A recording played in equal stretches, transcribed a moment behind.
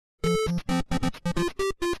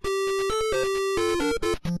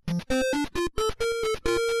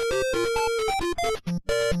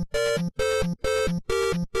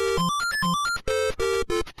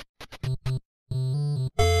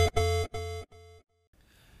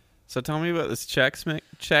So tell me about this Chex Mix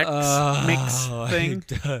thing.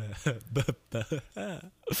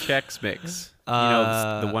 Chex Mix.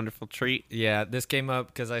 The wonderful treat. Yeah, this came up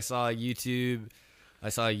because I saw a YouTube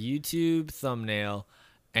thumbnail,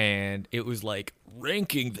 and it was like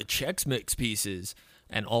ranking the Chex Mix pieces,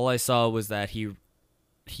 and all I saw was that he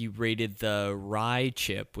rated the rye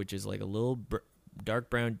chip, which is like a little dark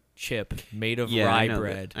brown chip made of rye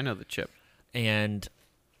bread. I know the chip. And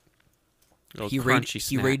he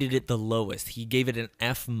snack. rated it the lowest. He gave it an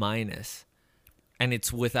F-, and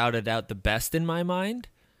it's without a doubt the best in my mind,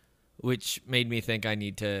 which made me think I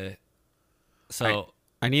need to. So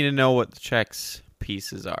I need to know what the Chex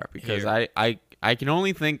pieces are, because I can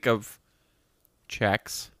only think of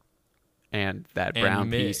Chex and that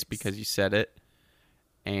brown piece because you said it.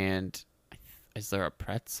 And is there a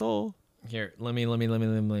pretzel? Here, let me.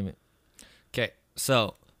 Okay,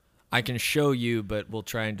 so I can show you, but we'll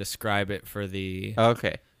try and describe it for the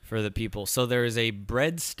people. So there is a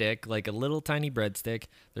breadstick, like a little tiny breadstick.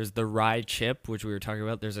 There's the rye chip, which we were talking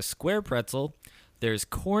about. There's a square pretzel. There's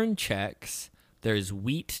corn Chex. There's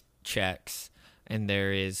wheat Chex, and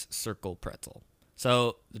there is circle pretzel.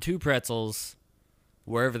 So the two pretzels,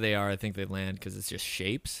 wherever they are, I think they land because it's just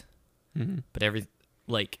shapes. Mm-hmm. But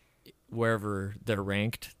wherever they're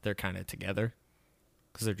ranked, they're kind of together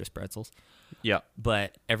because they're just pretzels. Yeah.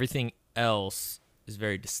 But everything else is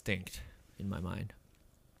very distinct in my mind.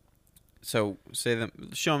 So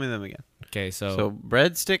show me them again. Okay, so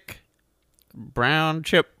breadstick, brown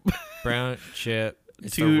chip,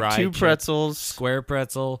 it's two the rye chip, pretzels, square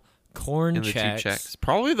pretzel, corn and Chex. the two Chex.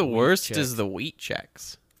 Probably the worst Chex. is the wheat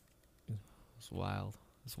Chex. It's wild.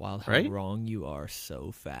 It's wild how right? wrong you are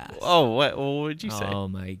so fast. Oh, what did you say? Oh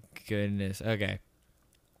my goodness. Okay.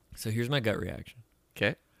 So here's my gut reaction.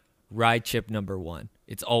 Okay. Rye chip number 1.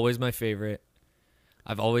 It's always my favorite.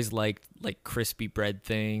 I've always liked like crispy bread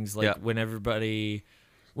things. Like whenever you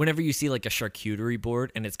see like a charcuterie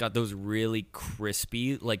board and it's got those really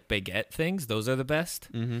crispy like baguette things, those are the best.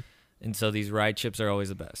 Mm-hmm. And so these rye chips are always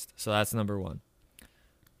the best. So that's number 1.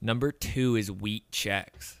 Number 2 is wheat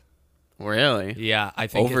Chex. Really? Yeah, I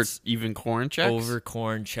think over it's even corn Chex. Over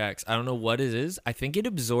corn Chex. I don't know what it is. I think it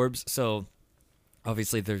absorbs. So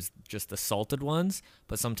obviously there's just the salted ones,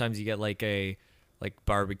 but sometimes you get like a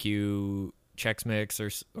barbecue Chex Mix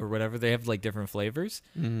or whatever. They have like different flavors.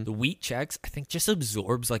 Mm-hmm. The wheat Chex, I think, just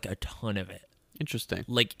absorbs like a ton of it. Interesting.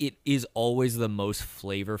 Like it is always the most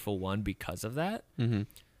flavorful one because of that.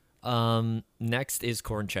 Mm-hmm. Next is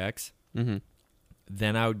corn Chex. Mm-hmm.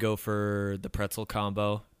 Then I would go for the pretzel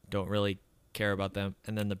combo. Don't really care about them.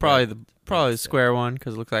 And then probably the square one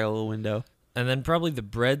because it looks like a little window. And then probably the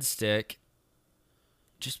breadstick,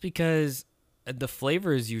 just because the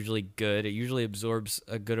flavor is usually good. It usually absorbs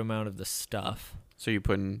a good amount of the stuff. So you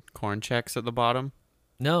putting corn Chex at the bottom?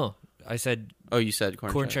 No, I said. Oh, you said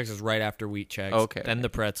corn Chex is right after wheat Chex. Okay. Then the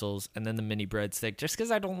pretzels, and then the mini breadstick. Just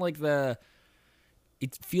because I don't like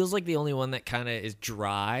it feels like the only one that kind of is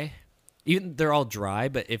dry. Even they're all dry,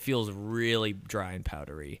 but it feels really dry and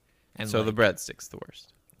powdery. And so the breadstick's the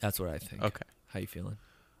worst. That's what I think. Okay. How you feeling?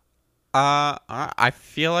 I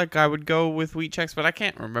feel like I would go with wheat Chex, but I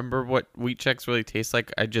can't remember what wheat Chex really tastes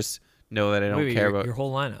like. I just know that I don't care about your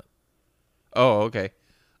whole lineup. Oh, okay.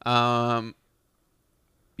 Yeah,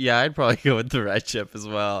 I'd probably go with the red chip as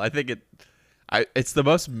well. I think it's the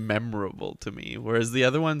most memorable to me, whereas the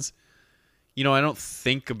other ones, I don't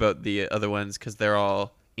think about the other ones because they're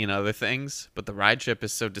all in other things, but the rye chip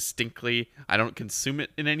is so distinctly, I don't consume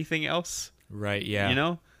it in anything else. Right,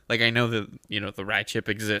 yeah. Like I know that, the rye chip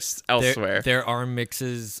exists elsewhere. There are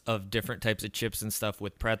mixes of different types of chips and stuff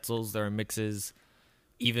with pretzels. There are mixes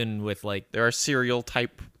even with like... There are cereal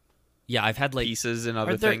type I've had like... pieces and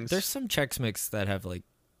other things. There's some Chex Mix that have like...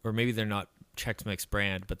 Or maybe they're not Chex Mix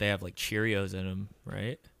brand, but they have like Cheerios in them,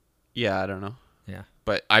 right? Yeah, I don't know. Yeah.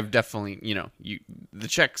 But I've definitely, the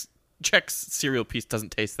Chex cereal piece doesn't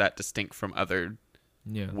taste that distinct from other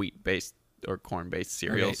wheat-based or corn-based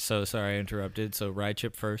cereals. Okay, so sorry I interrupted. So rye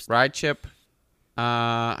chip first. Rye chip.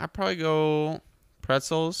 I'd probably go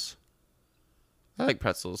pretzels. I like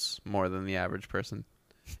pretzels more than the average person.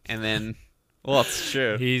 And then, well, it's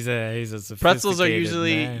true. He's a sophisticated pretzels are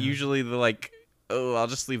man. usually the like, I'll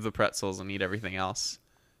just leave the pretzels and eat everything else.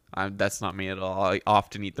 That's not me at all. I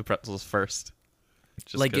often eat the pretzels first.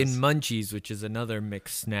 Like in Munchies, which is another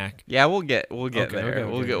mixed snack. Yeah, we'll get there.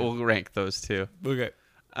 Okay. We'll rank those two. Okay.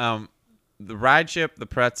 The rye chip, the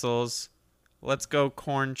pretzels. Let's go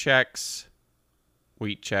corn Chex,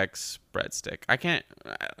 wheat Chex, breadstick. I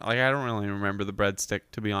don't really remember the breadstick,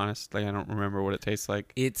 to be honest. Like I don't remember what it tastes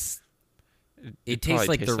like. It tastes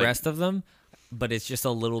like the rest of them, but it's just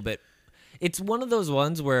a little bit. It's one of those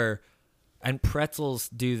ones where, and pretzels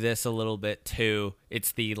do this a little bit too.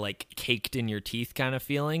 It's the like caked in your teeth kind of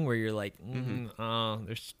feeling where you're like, oh,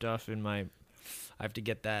 there's stuff in my. I have to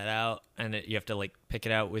get that out, and you have to like pick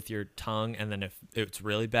it out with your tongue, and then if it's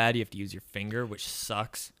really bad, you have to use your finger, which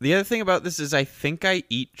sucks. The other thing about this is I think I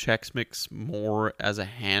eat Chex Mix more as a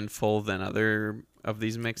handful than other of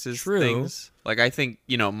these mixes. Things. Like I think,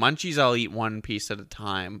 Munchies I'll eat one piece at a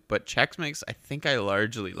time, but Chex Mix I think I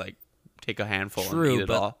largely like take a handful and eat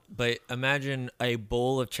it all. But imagine a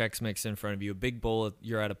bowl of Chex Mix in front of you, a big bowl,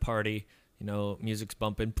 you're at a party. Music's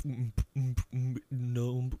bumping.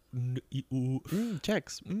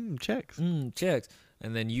 Chex.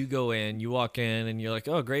 And then you go in, you walk in, and you're like,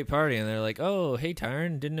 oh, great party. And they're like, oh, hey,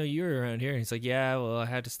 Tyron, didn't know you were around here. And he's like, yeah, well, I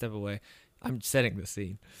had to step away. I'm setting the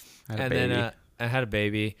scene. Then I had a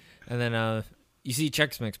baby. And then you see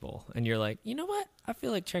Chex Mix bowl, and you're like, you know what? I feel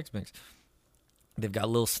like Chex Mix. They've got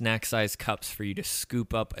little snack-sized cups for you to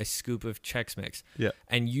scoop up a scoop of Chex Mix. Yeah.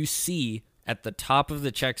 And you see at the top of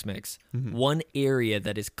the Chex Mix, one area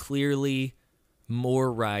that is clearly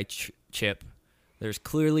more rye chip. There's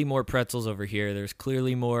clearly more pretzels over here. There's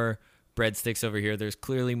clearly more breadsticks over here. There's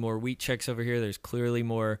clearly more wheat Chex over here. There's clearly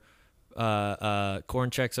more corn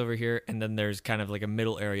Chex over here. And then there's kind of like a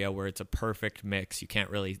middle area where it's a perfect mix. You can't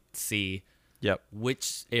really see. Yep.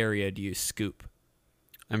 Which area do you scoop?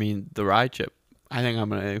 I mean, the rye chip. I think I'm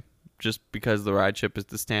going to, just because the rye chip is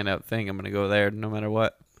the standout thing, I'm going to go there no matter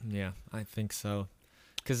what. Yeah, I think so.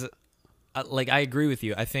 Because, I agree with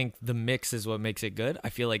you. I think the mix is what makes it good. I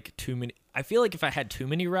feel like if I had too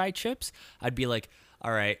many rye chips, I'd be like,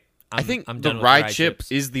 all right, I'm done the with rye chip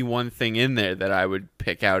chips. is the one thing in there that I would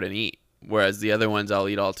pick out and eat, whereas the other ones I'll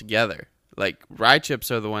eat all together. Like, rye chips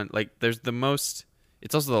are the one, like, there's the most,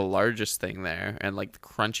 it's also the largest thing there and, like, the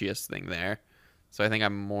crunchiest thing there. So I think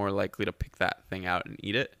I'm more likely to pick that thing out and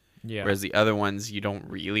eat it. Yeah. Whereas the other ones, you don't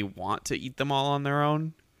really want to eat them all on their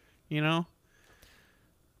own.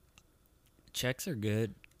 Chex are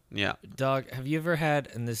good. Yeah. Dog, have you ever had,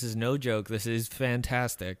 and this is no joke, this is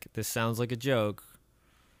fantastic. This sounds like a joke.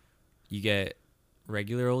 You get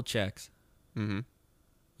regular old Chex. Mm-hmm.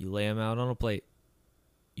 You lay them out on a plate.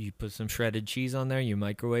 You put some shredded cheese on there, you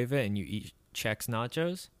microwave it, and you eat Chex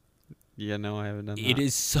nachos. Yeah, no, I haven't done that. It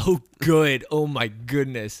is so good. Oh, my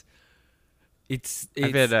goodness.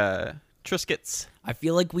 I've had Triscuits. I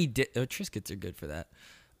feel like we did. Oh, Triscuits are good for that.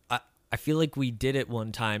 I feel like we did it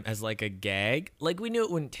one time as like a gag. Like we knew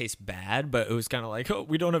it wouldn't taste bad, but it was kind of like, oh,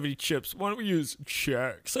 we don't have any chips. Why don't we use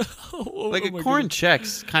Chex? Like a corn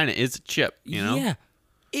Chex kind of is a chip, Yeah,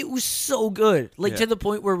 it was so good. Like to the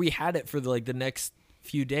point where we had it for the next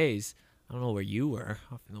few days. I don't know where you were,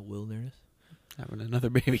 off in the wilderness, having another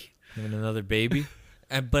baby.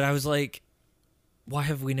 But I was like, why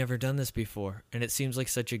have we never done this before? And it seems like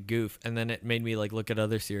such a goof. And then it made me look at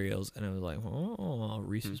other cereals, and I was like, oh,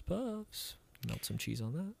 Reese's Puffs. Melt some cheese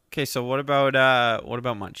on that. Okay, so what about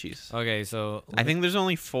Munchies? Okay, so I think there's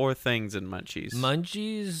only 4 things in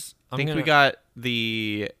Munchies. I think we got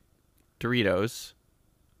the Doritos,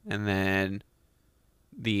 and then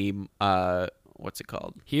the what's it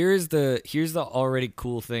called? Here's the already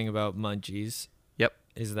cool thing about Munchies. Yep,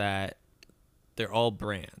 is that they're all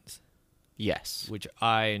brands. Yes. Which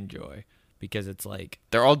I enjoy because it's like...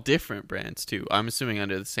 They're all different brands, too. I'm assuming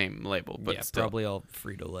under the same label, but yeah, still. Probably all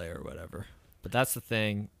Frito-Lay or whatever. But that's the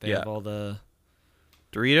thing. They have all the...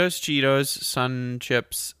 Doritos, Cheetos, Sun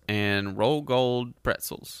Chips, and Roll Gold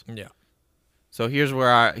pretzels. Yeah. So here's where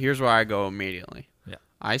I go immediately. Yeah.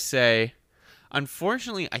 I say,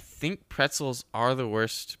 unfortunately, I think pretzels are the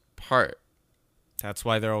worst part. That's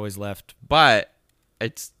why they're always left. But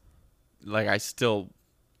it's like I still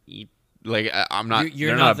eat. Like I'm not.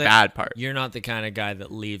 They're not a bad part. You're not the kind of guy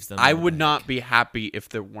that leaves them. I would not be happy if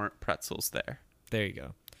there weren't pretzels there. There you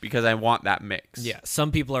go. Because I want that mix. Yeah.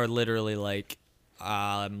 Some people are literally like,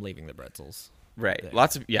 I'm leaving the pretzels. Right. There.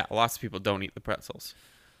 Lots of people don't eat the pretzels,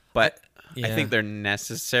 but I think they're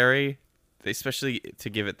necessary, especially to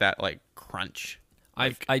give it that crunch. I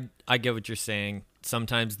get what you're saying.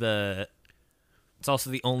 Sometimes it's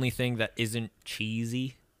also the only thing that isn't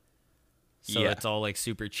cheesy. So it's all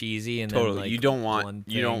super cheesy, and totally. Then you don't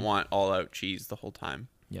want all out cheese the whole time.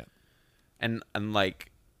 Yeah, and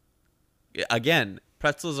again,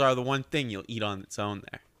 pretzels are the one thing you'll eat on its own.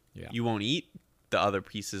 There, you won't eat the other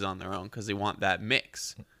pieces on their own because they want that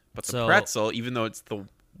mix. But the pretzel, even though it's the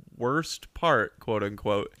worst part, quote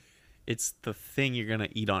unquote, it's the thing you're gonna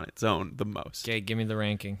eat on its own the most. Okay, give me the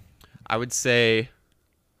ranking. I would say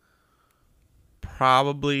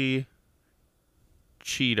probably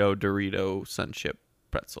Cheeto, Dorito, Sun Chip,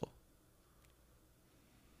 pretzel.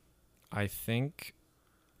 I think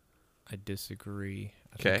I disagree.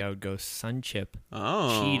 I think I would go Sun Chip,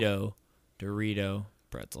 Oh. Cheeto, Dorito,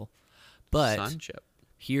 pretzel. But Sun Chip.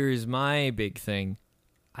 Here's my big thing.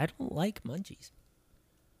 I don't like Munchies.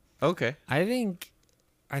 Okay. I think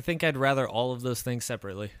I'd rather all of those things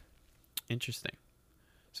separately. Interesting.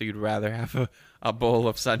 So you'd rather have a bowl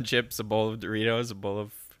of Sun Chips, a bowl of Doritos, a bowl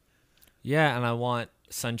of... Yeah, and I want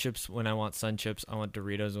Sun Chips when I want Sun Chips. I want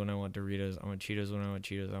Doritos when I want Doritos. I want Cheetos when I want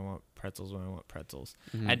Cheetos. I want pretzels when I want pretzels.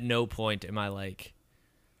 Mm-hmm. At no point am I like,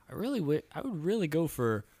 I would really go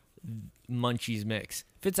for Munchies mix.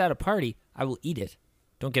 If it's at a party, I will eat it.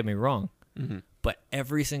 Don't get me wrong. Mm-hmm. But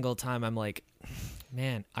every single time I'm like,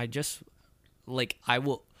 man, I just, like, I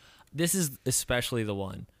will, this is especially the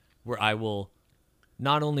one where I will,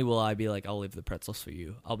 not only will I be like, I'll leave the pretzels for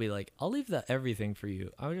you, I'll be like, I'll leave the everything for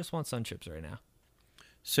you. I just want Sun Chips right now.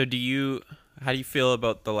 So how do you feel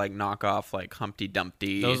about the like knockoff like Humpty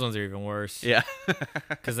Dumpty? Those ones are even worse. Yeah.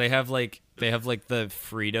 Because they have like the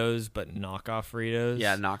Fritos, but knockoff Fritos.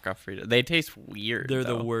 Yeah, knockoff Fritos. They taste weird. They're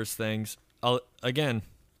the worst things.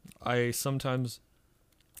 I sometimes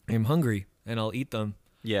am hungry and I'll eat them.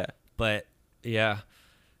 Yeah. But yeah.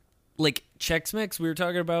 Like Chex Mix, we were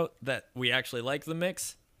talking about that we actually like the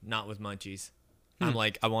mix, not with Munchies. I'm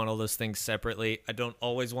like, I want all those things separately. I don't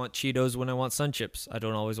always want Cheetos when I want Sun Chips. I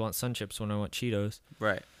don't always want Sun Chips when I want Cheetos.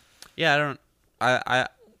 Right. Yeah, I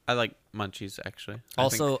like Munchies, actually.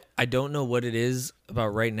 I don't know what it is about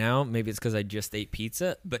right now. Maybe it's because I just ate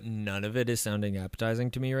pizza, but none of it is sounding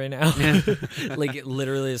appetizing to me right now. Like,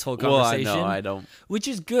 literally this whole conversation. Well, I don't. Which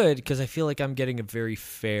is good, because I feel like I'm getting a very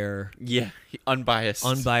fair... Yeah,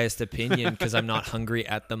 unbiased opinion, because I'm not hungry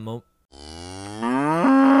at the moment.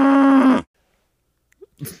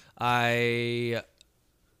 I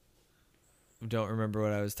don't remember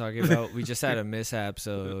what I was talking about. We just had a mishap,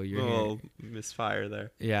 so you're a misfire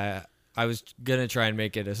there. Yeah, I was gonna try and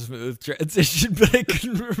make it a smooth transition, but I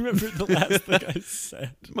couldn't remember the last thing I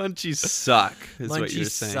said. Munchies suck. What you're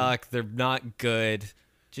saying. Munchies suck. They're not good.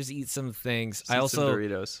 Just eat some things. Some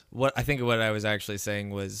Doritos. What I was actually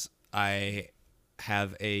saying was I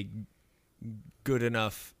have a good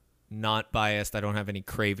enough, not biased. I don't have any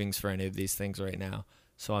cravings for any of these things right now.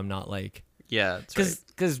 So I'm not like... Yeah, that's right.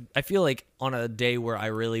 Because I feel like on a day where I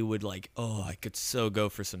really would like, I could so go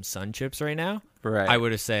for some Sun Chips right now. Right. I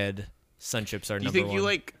would have said Sun Chips are number one. Do you think you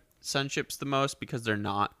like Sun Chips the most because they're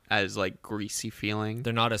not as like greasy feeling?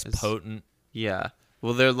 They're not as potent. Yeah.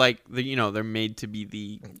 Well, they're like, they're made to be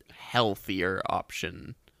the healthier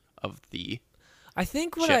option of the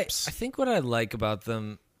chips. I think what I like about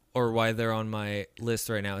them, or why they're on my list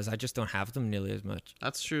right now, is I just don't have them nearly as much.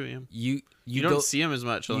 That's true, yeah. You don't see them as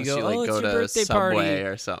much unless you go to Subway party,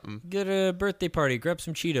 or something. Get a birthday party, grab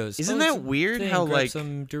some Cheetos. Isn't that weird how grab like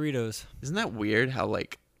some Doritos? Isn't that weird how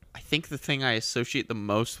like I think the thing I associate the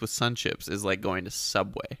most with Sun Chips is like going to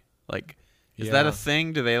Subway. Like, is that a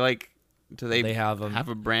thing? Do they have them? Have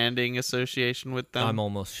a branding association with them? I'm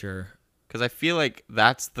almost sure. Because I feel like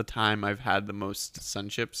that's the time I've had the most Sun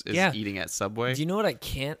Chips is eating at Subway. Do you know what I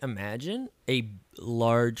can't imagine? A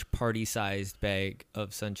large party-sized bag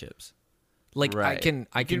of Sun Chips. Like, right. I can,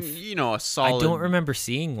 a solid. I don't remember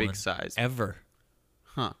seeing big one size ever.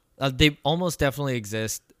 Huh? They almost definitely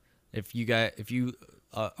exist. If you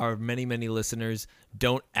are many listeners,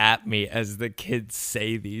 don't at me as the kids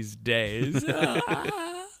say these days.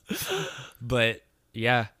 But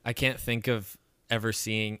yeah, I can't think of ever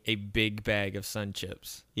seeing a big bag of Sun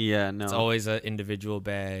Chips. Yeah, no. It's always an individual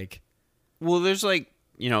bag. Well, there's like,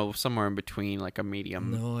 somewhere in between, like a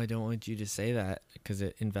medium. No, I don't want you to say that because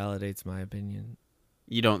it invalidates my opinion.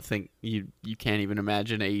 You don't think you can't even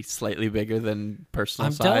imagine a slightly bigger than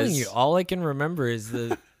personal size? I'm telling you, all I can remember is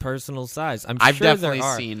the personal size. I've sure definitely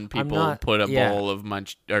seen people put a bowl of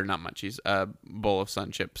a bowl of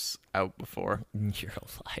Sun Chips out before. You're a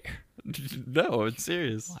liar. No, it's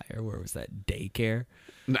serious. Liar. Where was that? Daycare?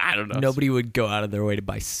 I don't know. Nobody would go out of their way to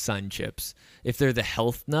buy Sun Chips. If they're the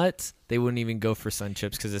health nuts, they wouldn't even go for Sun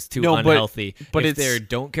Chips because it's too unhealthy. But if they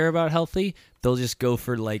don't care about healthy, they'll just go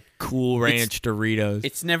for like Cool Ranch Doritos.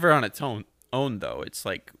 It's never on its own though. It's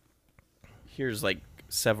like, here's like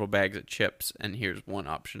several bags of chips, and here's one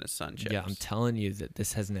option of Sun Chips. Yeah, I'm telling you that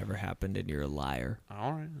this has never happened, and you're a liar.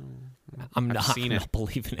 All right. I'm not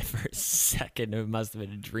believing it for a second. It must have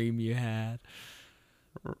been a dream you had.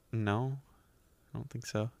 No, I don't think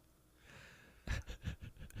so.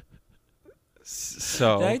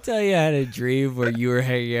 So did I tell you I had a dream where you were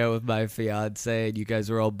hanging out with my fiance and you guys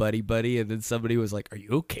were all buddy, and then somebody was like, "Are you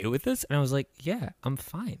okay with this?" And I was like, "Yeah, I'm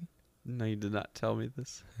fine." No, you did not tell me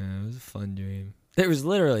this. Yeah, it was a fun dream. There's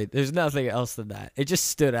nothing else than that. It just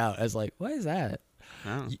stood out as like, what is that?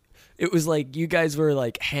 Oh. it was like you guys were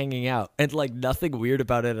like hanging out and like nothing weird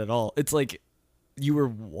about it at all. It's like you were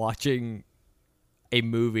watching a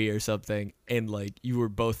movie or something and like you were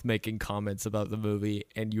both making comments about the movie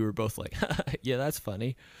and you were both like, yeah, that's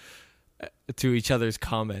funny, to each other's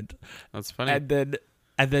comment. That's funny.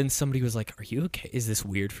 And then somebody was like, are you okay? Is this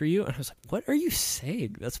weird for you? And I was like, what are you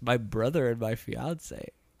saying? That's my brother and my fiance.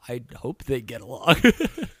 I hope they get along.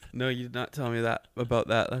 No, you did not tell me that about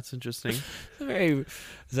that. That's interesting. Sorry,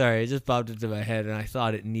 it just popped into my head, and I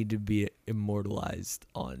thought it needed to be immortalized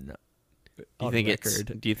on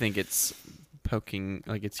record. Do you think it's poking,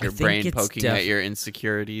 like it's your brain poking at your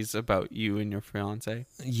insecurities about you and your fiance?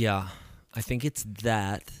 Yeah, I think it's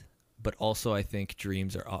that, but also I think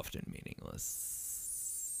dreams are often meaningless.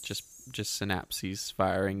 Just synapses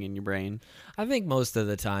firing in your brain. I think most of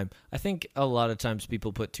the time. I think a lot of times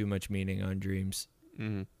people put too much meaning on dreams.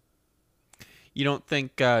 Mm-hmm. You don't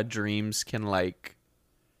think dreams can like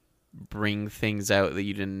bring things out that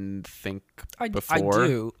you didn't think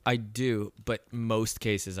before? I do, but most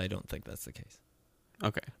cases I don't think that's the case.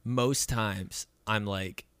 Okay. Most times I'm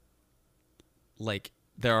like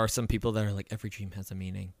there are some people that are like every dream has a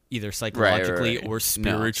meaning, either psychologically or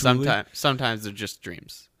spiritually. No, sometimes they're just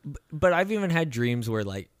dreams. But I've even had dreams where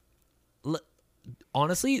like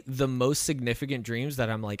honestly, the most significant dreams that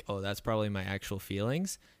I'm like, oh, that's probably my actual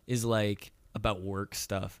feelings is like about work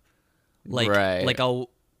stuff. Like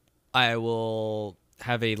I will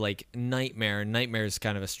have a like nightmare. Nightmare is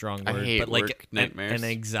kind of a strong word, but like an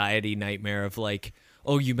anxiety nightmare of like,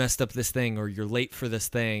 oh, you messed up this thing, or you're late for this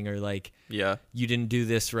thing, or like, yeah, you didn't do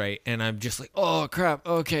this right, and I'm just like, oh crap,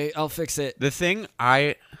 okay, I'll fix it.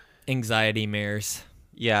 Anxiety mares.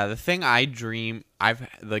 Yeah, the thing I dream, I've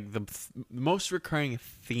like the most recurring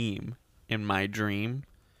theme in my dream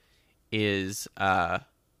is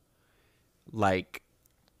like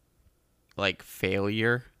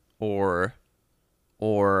failure or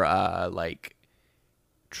like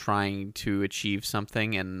trying to achieve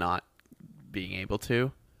something and not being able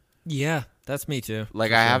to. Yeah, that's me too.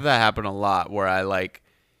 Like I have that happen a lot where I like,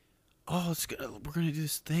 oh, we're gonna do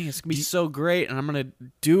this thing. It's gonna be so great, and I'm gonna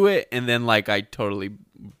do it, and then like I totally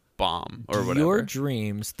bomb or whatever. Your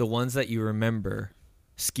dreams, the ones that you remember,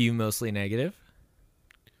 skew mostly negative?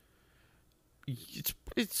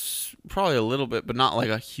 It's probably a little bit, but not like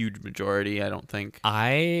a huge majority, I don't think.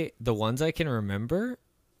 The ones I can remember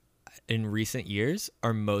in recent years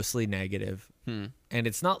are mostly negative. And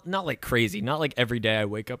it's not like crazy. Not like every day I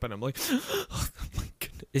wake up and I'm like, oh my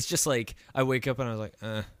goodness. It's just like I wake up and I was like,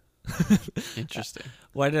 Interesting.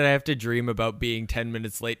 Why did I have to dream about being 10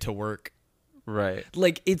 minutes late to work? Right.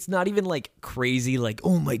 Like, it's not even like crazy, like,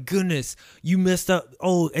 oh my goodness, you messed up.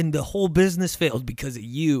 Oh, and the whole business failed because of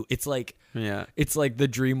you. It's like, yeah. It's like the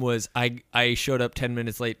dream was I showed up 10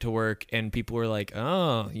 minutes late to work and people were like,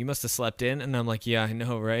 oh, you must have slept in. And I'm like, yeah, I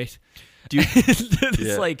know, right? Dude,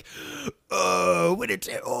 it's like, oh,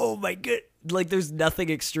 oh my god. Like, there's nothing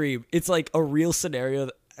extreme. It's like a real scenario.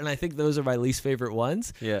 And I think those are my least favorite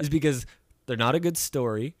ones. Yeah. Is because they're not a good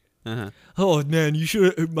story. Uh-huh. Oh man, you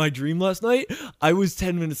should have. My dream last night, I was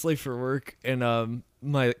 10 minutes late for work, and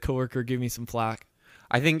my coworker gave me some flack.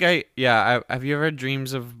 I think have you ever had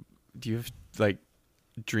dreams of? Do you have like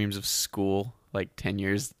dreams of school, like 10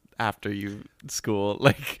 years after school?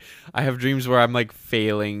 Like I have dreams where I'm like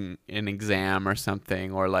failing an exam or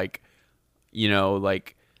something, or like, you know,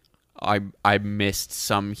 like I missed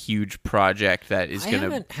some huge project that is gonna. I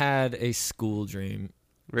haven't had a school dream.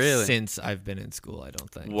 Really? Since I've been in school, I don't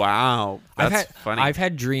think. Wow. That's funny. I've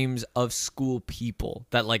had dreams of school people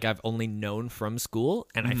that like I've only known from school,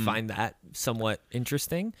 and I find that somewhat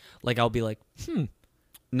interesting. Like I'll be like,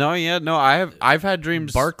 No, I've had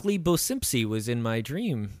dreams. Barclay Bosimpsy was in my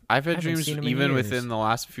dream. I've had dreams even within the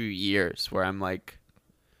last few years where I'm like,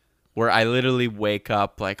 where I literally wake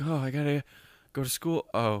up like, oh, I gotta go to school.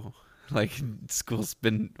 Oh, like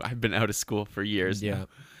I've been out of school for years. Yeah. Now.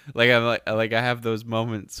 Like I'm like I have those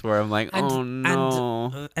moments where I'm like, oh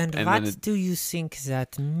no. And what do you think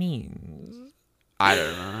that means? I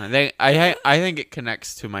don't know. I think it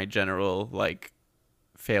connects to my general like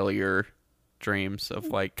failure dreams of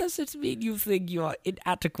like. Does it mean you think you are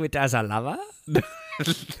inadequate as a lover? No,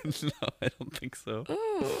 I don't think so.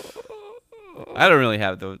 I don't really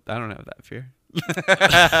have those. I don't have that fear.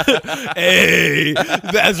 Hey,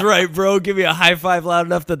 that's right, bro. Give me a high five loud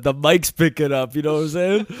enough that the mic's picking up. You know what I'm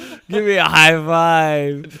saying? Give me a high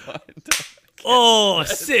five. Oh,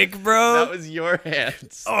 sick, bro. That was your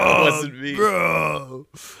hands. Oh, it wasn't me, bro.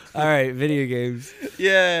 All right, video games.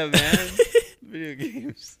 Yeah, man. Video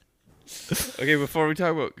games. Okay, before we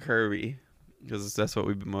talk about Kirby, because that's what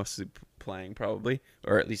we've been mostly playing, probably,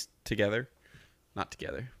 or at least together. Not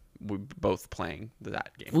together. we both playing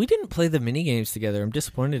that game. We didn't play the mini games together. I'm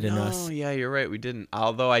disappointed in us. Oh, yeah, you're right. We didn't.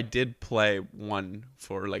 Although I did play one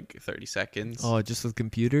for like 30 seconds. Oh, just with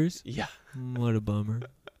computers? Yeah. What a bummer.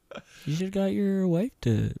 You should have got your wife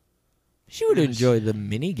to... She would enjoy the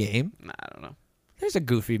mini game. Nah, I don't know. There's a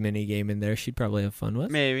goofy mini game in there she'd probably have fun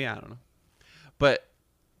with. Maybe, I don't know. But,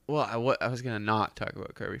 well, I was going to not talk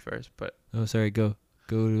about Kirby first, but... Oh, sorry, go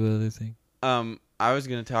to the other thing. I was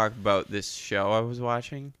going to talk about this show I was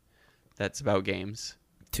watching that's about games.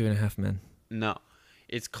 2.5 Men. No.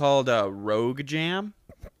 It's called Rogue Jam.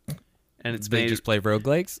 And it's They just play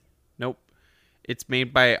roguelikes? Nope. It's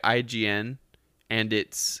made by IGN,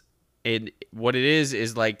 and what it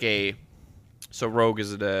is like a... So Rogue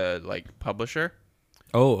is the like publisher.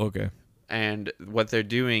 Oh, okay. And what they're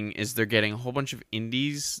doing is they're getting a whole bunch of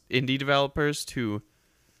indie developers to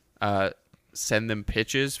send them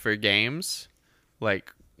pitches for games,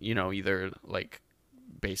 like, you know, either like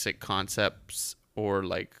basic concepts or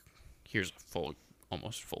like here's a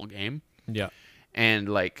almost full game. Yeah. And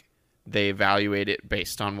like they evaluate it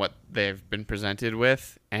based on what they've been presented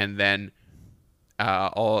with, and then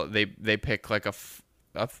they pick like a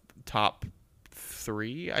top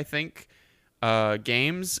 3, I think,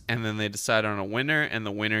 games, and then they decide on a winner, and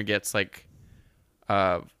the winner gets like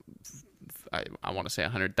I want to say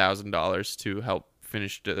 $100,000 to help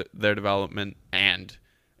finish their development and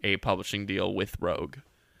a publishing deal with Rogue.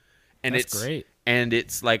 And That's great. And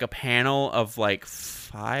it's like a panel of like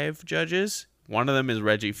 5 judges. One of them is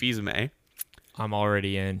Reggie Fils-Aimé. I'm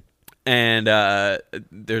already in. And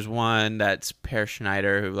there's one that's Per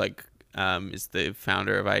Schneider, who like is the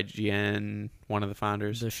founder of IGN, one of the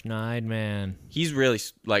founders. The Schneid man. He's really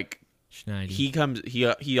like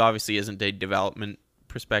Schneidi. He obviously isn't a development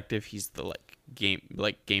perspective. He's the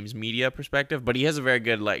games media perspective, but he has a very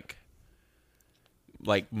good like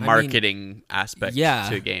marketing aspect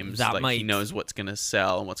to games. Like he knows what's gonna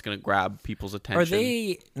sell and what's gonna grab people's attention. Are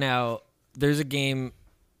they now? There's a game,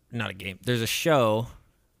 not a game. There's a show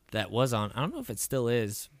that was on. I don't know if it still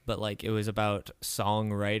is, but like it was about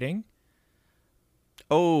songwriting.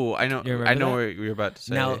 Oh, I know. I know that? what you're about to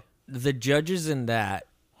say. Now the judges in that.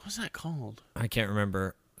 What was that called? I can't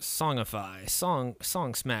remember. Songify, Song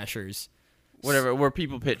Smashers. Whatever, where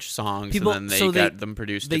people pitch songs and then they got them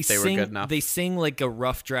produced if they were good enough. They sing like a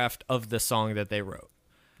rough draft of the song that they wrote.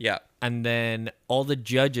 Yeah. And then all the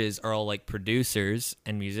judges are all like producers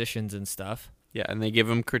and musicians and stuff. Yeah, and they give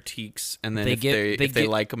them critiques, and then if they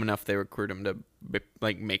like them enough, they recruit them to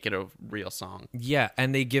like make it a real song. Yeah,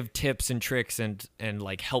 and they give tips and tricks and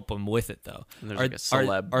like help them with it though. And there's like a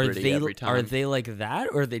celebrity every time. Are they like that,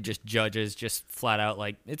 or are they just judges, just flat out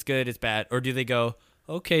like it's good, it's bad, or do they go,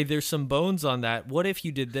 okay, there's some bones on that. What if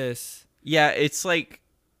you did this? Yeah, it's like,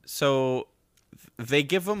 so they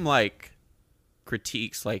give them like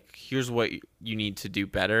critiques, like here's what you need to do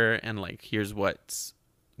better, and like here's what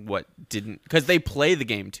didn't, because they play the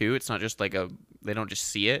game too. It's not just like they don't just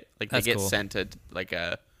see it. Like they get sent a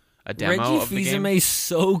demo Reggie of the game. Fils-Aimé's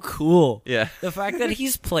so cool. Yeah. The fact that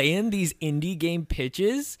he's playing these indie game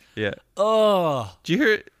pitches. Yeah. Oh. Did you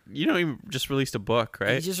hear? You know, he just released a book,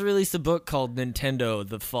 right? He just released a book called Nintendo: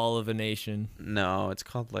 The Fall of a Nation. No, it's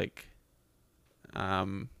called like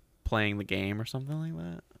playing the game or something like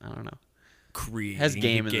that. I don't know. Creating has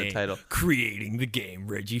game the in the title. Creating the game,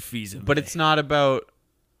 Reggie Fils-Aimé. But it's not about.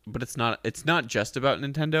 But it's not just about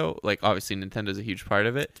Nintendo. Like obviously Nintendo's a huge part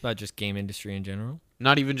of it. It's about just game industry in general.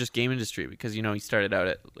 Not even just game industry, because you know he started out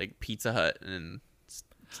at like Pizza Hut and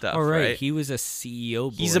stuff. Oh right, right? he was a CEO.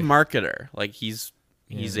 Boy. He's a marketer. Like he's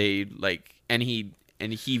a like, and he's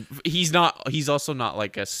also not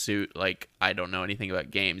like a suit. Like I don't know anything about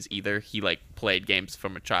games either. He like played games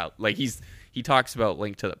from a child. Like he talks about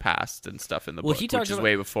Link to the Past and stuff in the book, which is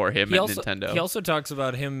way before him at Nintendo. He also talks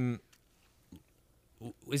about him.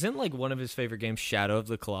 Isn't like one of his favorite games Shadow of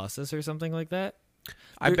the Colossus or something like that?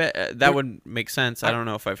 I bet that would make sense. I don't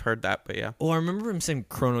know if I've heard that, but yeah. Oh, I remember him saying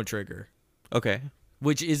Chrono Trigger. Okay.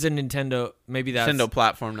 Which is a Nintendo, maybe that's... Nintendo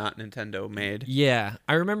platform, not Nintendo made. Yeah.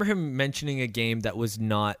 I remember him mentioning a game that was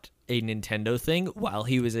not a Nintendo thing while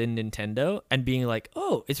he was in Nintendo and being like,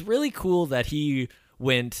 oh, it's really cool that he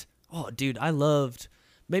went, oh, dude, I loved...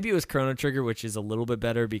 Maybe it was Chrono Trigger, which is a little bit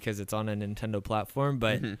better because it's on a Nintendo platform,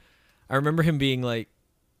 but I remember him being like,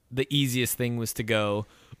 the easiest thing was to go,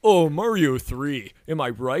 oh, Mario 3, am I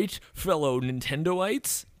right, fellow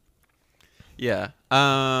Nintendoites? Yeah.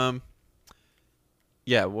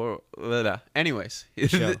 Yeah, well, anyways,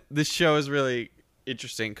 this show is really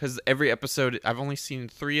interesting because every episode, I've only seen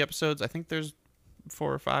 3 episodes. I think there's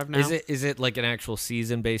 4 or 5 now. Is it like an actual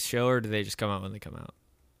season-based show, or do they just come out when they come out?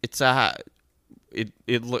 It's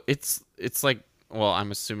it's like well,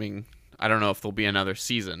 I'm assuming, I don't know if there'll be another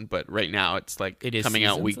season, but right now it's like it is coming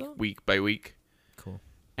out seasons, week by week. Cool.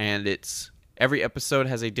 And every episode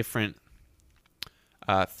has a different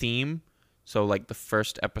theme. So like the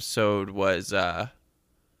first episode was I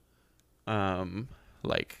can't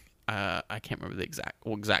remember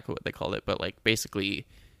exactly what they called it, but like basically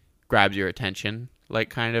grabs your attention, like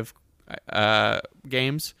kind of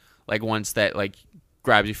games, like ones that like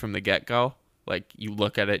grabs you from the get-go. Like you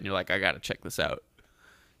look at it and you're like, I gotta check this out.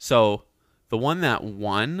 So the one that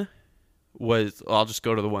won I'll just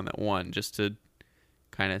go to the one that won just to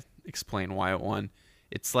kind of explain why it won.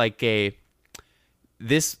 It's like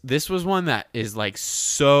this was one that is like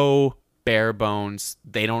so bare bones.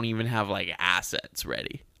 They don't even have like assets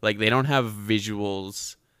ready. Like they don't have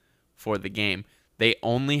visuals for the game. They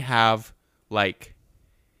only have like,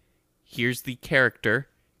 here's the character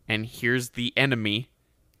and here's the enemy,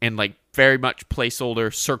 and like very much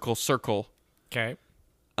placeholder circle. Okay.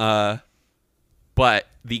 But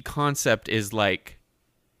the concept is like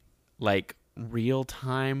real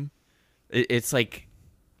time. It's like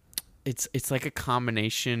a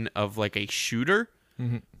combination of like a shooter,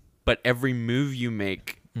 mm-hmm. but every move you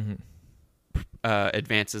make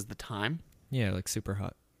advances the time. Yeah, like Super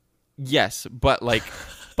Hot. Yes, but like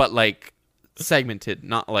segmented,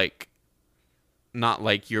 not like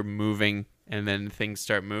you're moving and then things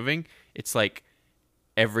start moving. It's like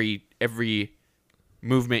every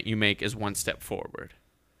movement you make is one step forward.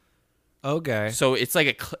 Okay. So it's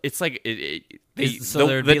like the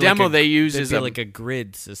demo like they use is like a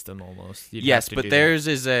grid system almost. Yes, but theirs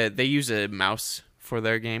is they use a mouse for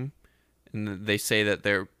their game, and they say that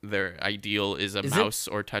their ideal is a mouse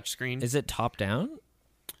or touchscreen. Is it top down?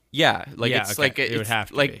 Yeah, like it's okay. like it would have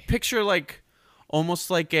to like be. Picture like almost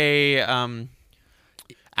like a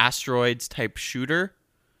asteroids type shooter,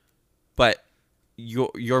 but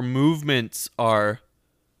your movements are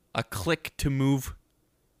a click to move.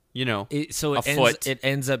 Foot. It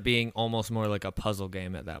ends up being almost more like a puzzle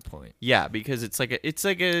game at that point. Yeah, because it's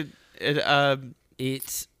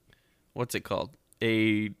what's it called?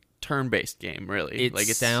 A turn-based game, really. It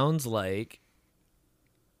sounds like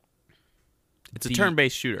it's a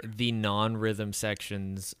turn-based shooter. The non-rhythm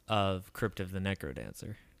sections of Crypt of the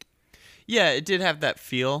Necrodancer. Yeah, it did have that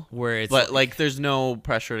feel, but like there's no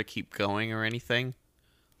pressure to keep going or anything.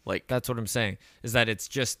 Like that's what I'm saying, is that it's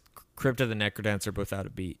just Crypt of the Necrodancer but without a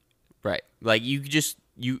beat. Right. Like you just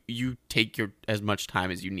you take as much time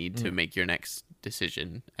as you need to make your next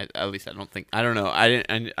decision. At least I don't know. I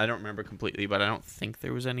don't remember completely, but I don't think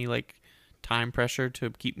there was any like time pressure to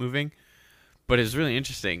keep moving. But it's really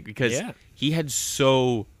interesting because he had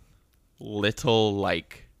so little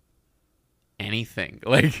like anything.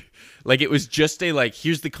 Like it was just a like,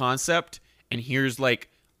 here's the concept and here's like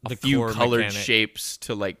a few colored shapes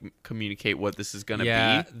to like communicate what this is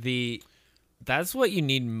gonna be. That's what you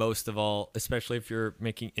need most of all, especially if you're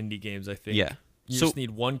making indie games, I think. Yeah. You just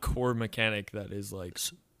need one core mechanic that is like,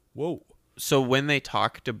 whoa. So when they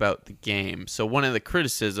talked about the game, so one of the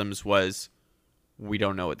criticisms was, we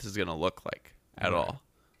don't know what this is going to look like at all.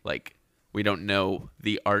 Like, we don't know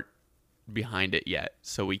the art behind it yet,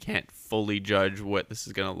 so we can't fully judge what this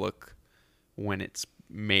is going to look when it's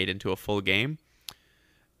made into a full game.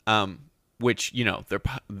 Which, they're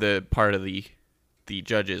the part of the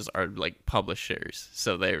judges are like publishers,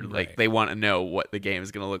 so they're like they want to know what the game is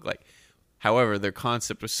going to look like. However, their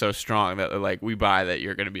concept was so strong that they're like, we buy that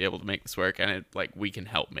you're going to be able to make this work, and it like we can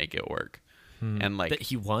help make it work. And like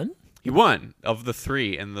he won of the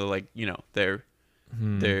three, and the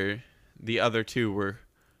the other two were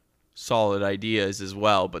solid ideas as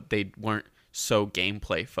well, but they weren't so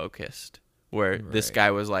gameplay focused. Where this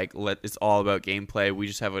guy was like, it's all about gameplay. We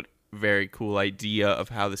just have a very cool idea of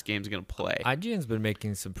how this game's going to play. IGN's been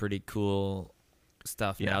making some pretty cool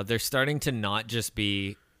stuff now. They're starting to not just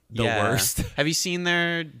be the worst. Have you seen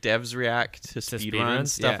their devs react to speedrun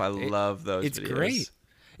stuff? I love those It's videos. Great.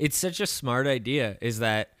 It's such a smart idea, is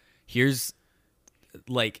that here's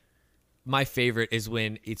like my favorite is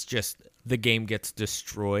when it's just the game gets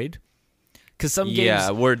destroyed. Because some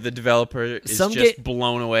games... where the developer is just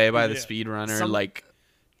blown away by the speedrunner, like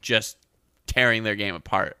just tearing their game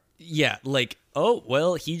apart. Yeah, like, oh,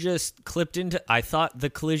 well, he just clipped into... I thought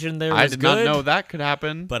the collision there was I did not know that could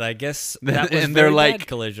happen. But I guess that was and they're like, bad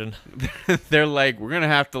collision. They're like, we're going to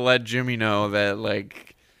have to let Jimmy know that,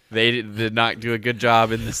 like, they did not do a good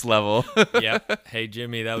job in this level. Yep. Hey,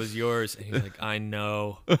 Jimmy, that was yours. And he's like, I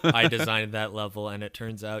know. I designed that level, and it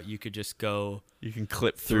turns out you could just go... You can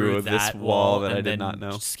clip through this wall that I did not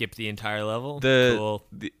know. Skip the entire level. Cool.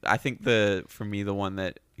 I think for me, the one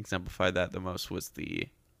that exemplified that the most was the...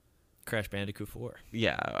 Crash Bandicoot 4.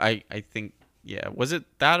 Yeah, I think Yeah, was it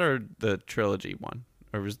that or the trilogy one,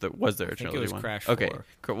 or was there a trilogy one? I think it was Crash 4. Okay,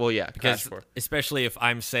 well, yeah, because Crash 4. Especially if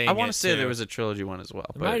I'm saying, I want to say there was a trilogy one as well.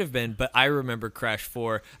 It might have been, but I remember Crash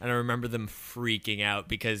 4, and I remember them freaking out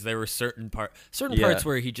because there were certain parts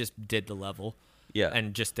where he just did the level,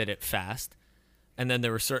 and just did it fast, and then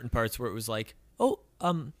there were certain parts where it was like,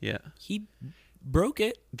 he broke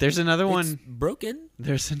it. There's another one broken.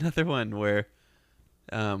 There's another one where,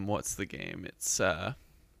 what's the game? It's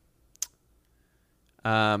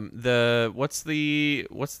what's the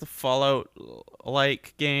Fallout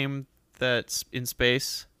like game that's in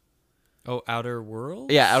space? Oh, Outer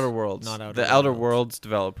Worlds? Yeah, Outer Worlds. Not Outer the Worlds. Outer Worlds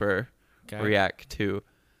developer React to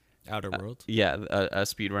Outer Worlds. A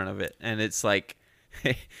speed run of it, and it's like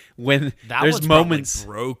when that there's moments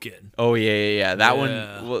broken. Oh yeah. That one.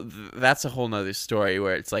 Well, that's a whole nother story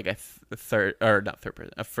where it's like a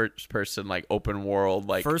first person like open world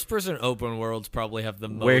like first person open worlds probably have the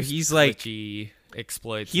most where he's like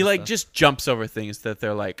exploits. He like just jumps over things that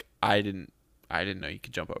they're like I didn't know you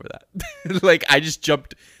could jump over that. Like they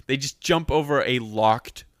just jump over a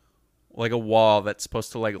locked like a wall that's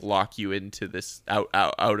supposed to like lock you into this out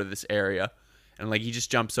of this area. And like he just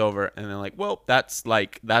jumps over, and they're like, "Well, that's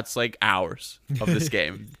like hours of this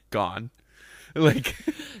game gone." Like,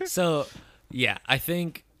 so yeah, I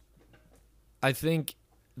think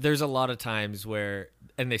there's a lot of times where,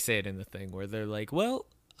 and they say it in the thing where they're like, "Well,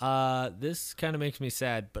 this kind of makes me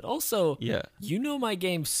sad, but also, you know my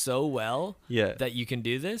game so well, that you can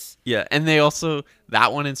do this." Yeah, and they also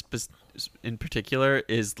that one in particular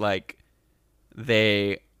is like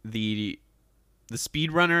the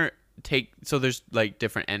speedrunner. So there's like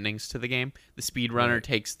different endings to the game. The speedrunner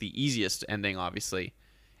takes the easiest ending, obviously,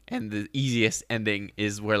 and the easiest ending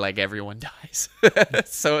is where like everyone dies.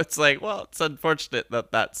 So it's like, well, it's unfortunate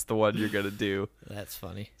that that's the one you're gonna do. That's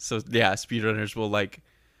funny. So yeah, speedrunners will like,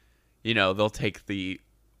 they'll take the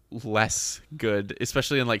less good,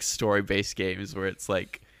 especially in like story-based games where it's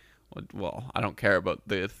like, well, I don't care about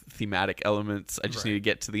the thematic elements. I just need to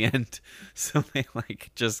get to the end. So they like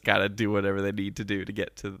just gotta do whatever they need to do to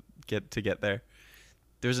get there.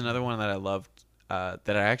 There's another one that I loved that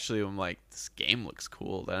I actually am like, this game looks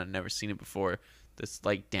cool, that I've never seen it before. This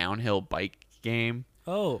like downhill bike game.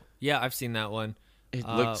 Oh yeah, I've seen that one. It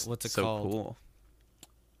looks what's it so called? Cool.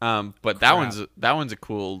 But that one's a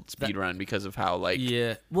cool speed run because of how like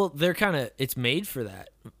well it's made for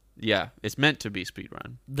that. Yeah, it's meant to be speed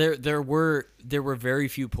run. There were very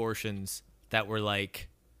few portions that were like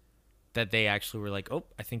that they actually were like, oh,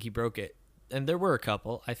 I think he broke it. And there were a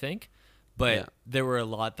couple, I think, but there were a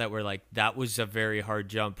lot that were like, that was a very hard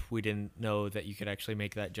jump. We didn't know that you could actually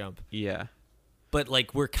make that jump. Yeah. But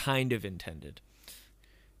like, we're kind of intended.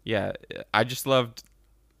 Yeah. I just loved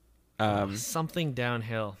something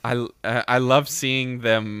downhill. I love seeing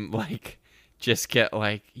them like just get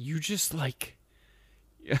like, you just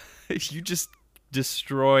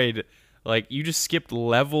destroyed, like you just skipped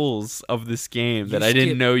levels of this game that I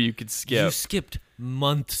didn't know you could skip. You skipped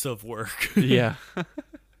months of work. Yeah.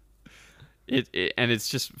 And it's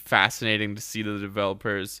just fascinating to see the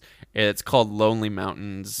developers. It's called Lonely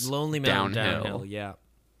Mountains. Lonely Mountain Downhill. Yeah.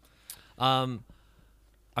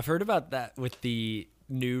 I've heard about that with the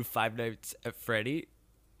new Five Nights at Freddy.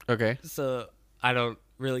 Okay. So I don't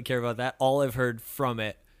really care about that. All I've heard from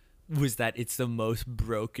it was that it's the most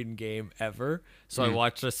broken game ever. So I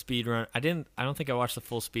watched a speed run. I don't think I watched the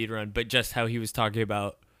full speed run, but just how he was talking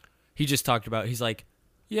about. He's like,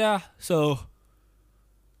 yeah, so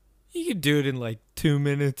you can do it in like 2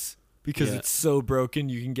 minutes because it's so broken.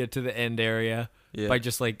 You can get to the end area by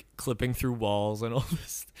just like clipping through walls and all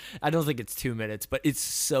this. I don't think it's 2 minutes, but it's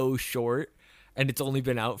so short and it's only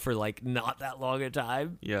been out for like not that long a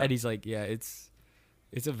time. Yeah. And he's like, yeah, it's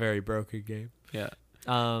a very broken game. Yeah.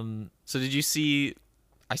 So did you see,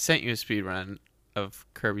 I sent you a speed run of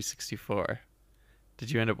Kirby 64. Did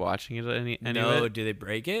you end up watching it any No, of it? do they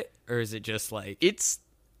break it? Or is it just like... It's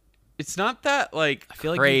not that like I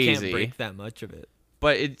feel like crazy, you can't break that much of it.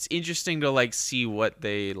 But it's interesting to like see what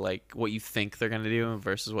they like, what you think they're going to do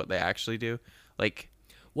versus what they actually do. Like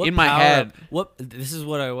in my head... This is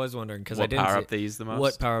what I was wondering because I didn't... What power-up they use the most?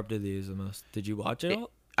 What power-up did they use the most? Did you watch it all?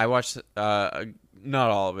 I watched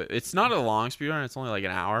not all of it. It's not a long speedrun. It's only like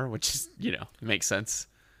an hour, which is, makes sense.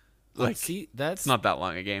 Like, see, it's not that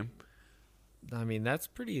long a game. I mean, that's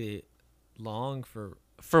pretty long for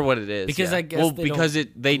what it is. Because I guess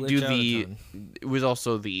it was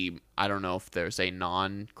also I don't know if there's a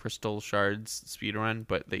non-crystal shards speedrun,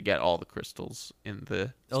 but they get all the crystals in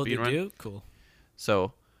the speedrun. Oh, they do? Cool.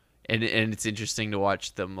 So, and it's interesting to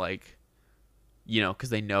watch them like, because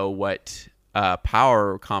they know what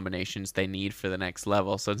power combinations they need for the next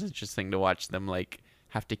level. So it's interesting to watch them like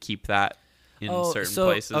have to keep that in certain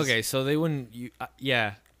places. Okay, so they wouldn't.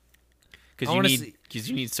 Yeah. Because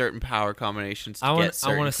you need certain power combinations to get certain crystals.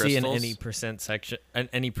 I want to see an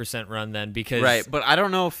any percent run then, because right. But I don't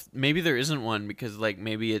know if maybe there isn't one, because like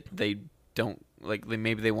maybe they don't like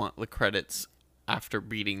maybe they want the credits after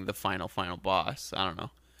beating the final boss. I don't know.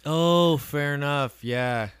 Oh, fair enough.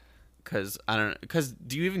 Yeah. Because I don't. Because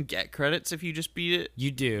do you even get credits if you just beat it? You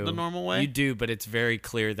do the normal way. You do, but it's very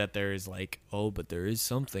clear that there is but there is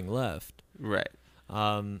something left. Right.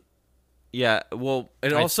 Yeah, well,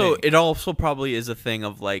 it also probably is a thing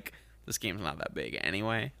of like this game's not that big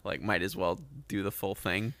anyway. Like, might as well do the full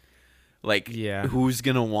thing. Like, who's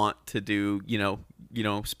gonna want to do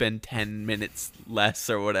spend 10 minutes less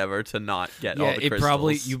or whatever to not get all the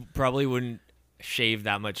crystals? You probably wouldn't shave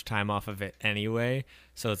that much time off of it anyway.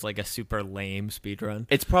 So it's like a super lame speedrun.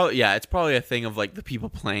 It's probably a thing of like the people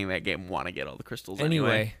playing that game want to get all the crystals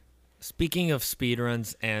anyway. Speaking of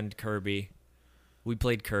speedruns and Kirby. We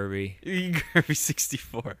played Kirby. Kirby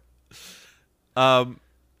 64. I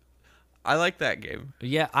like that game.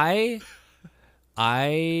 Yeah, I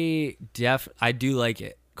do like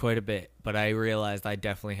it quite a bit, but I realized I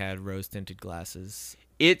definitely had rose-tinted glasses.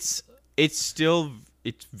 It's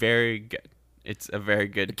very good. It's a very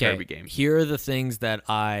good Kirby game. Here are the things that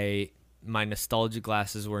my nostalgia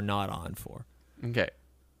glasses were not on for. Okay.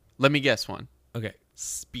 Let me guess one. Okay.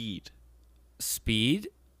 Speed?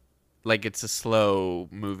 Like it's a slow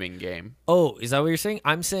moving game. Oh, is that what you're saying?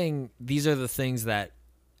 I'm saying these are the things that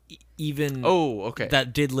that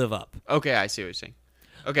did live up. Okay, I see what you're saying.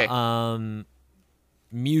 Okay.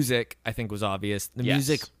 Music, I think, was obvious.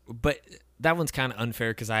 Music, but that one's kind of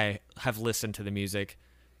unfair because I have listened to the music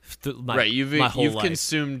my whole life.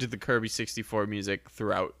 Consumed the Kirby 64 music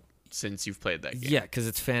throughout since you've played that game. Yeah, because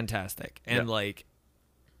it's fantastic. And like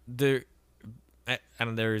there's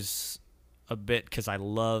a bit because I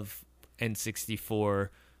love N64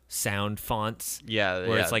 sound fonts. Yeah,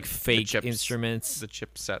 where it's like fake instruments, the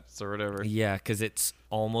chipsets or whatever. Yeah, because it's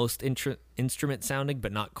almost instrument sounding,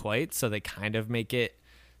 but not quite. So they kind of make it.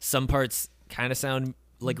 Some parts kind of sound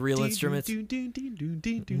like real instruments.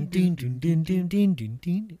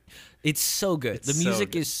 It's so good. The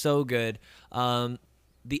music is so good.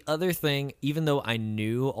 The other thing, even though I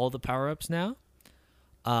knew all the power-ups now,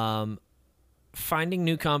 finding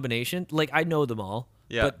new combinations, like I know them all,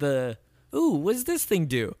 but what does this thing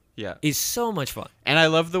do? Yeah, is so much fun. And I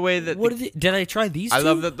love the way that did I try these? I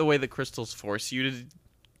love that the way the crystals force you to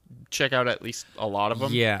check out at least a lot of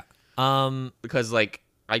them. Yeah, because like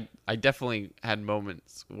I definitely had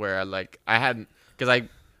moments where I hadn't, because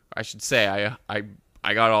I should say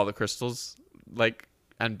I got all the crystals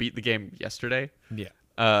and beat the game yesterday. Yeah.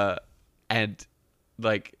 And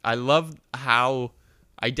like I love how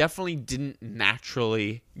I definitely didn't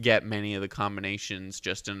naturally get many of the combinations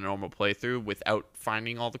just in a normal playthrough without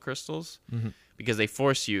finding all the crystals, because they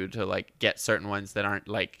force you to get certain ones that aren't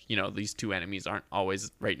these two enemies aren't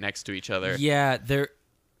always right next to each other. Yeah,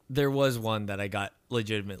 there was one that I got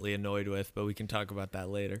legitimately annoyed with, but we can talk about that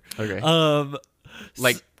later. Okay.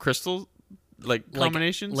 Crystal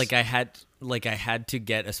combinations? I had to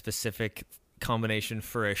get a specific combination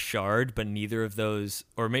for a shard, but neither of those,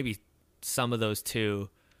 or maybe some of those two,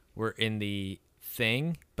 were in the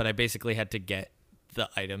thing, but I basically had to get the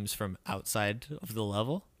items from outside of the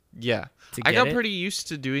level. Yeah. I got pretty used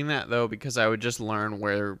to doing that though, because I would just learn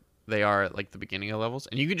where they are at the beginning of levels,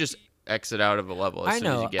 and you could just exit out of a level as soon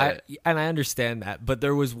as you get it. And I understand that, but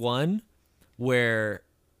there was one where,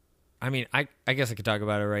 I guess I could talk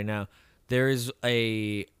about it right now. There is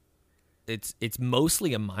it's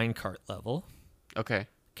mostly a minecart level. Okay.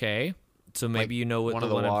 So maybe you know what one of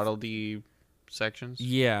the Waddle Dee sections.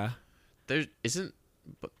 Yeah. There isn't,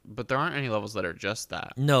 but there aren't any levels that are just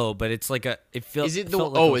that. No, but it's like is it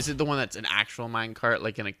the one that's an actual minecart,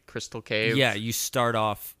 like in a crystal cave? Yeah, you start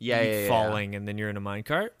off falling and then you're in a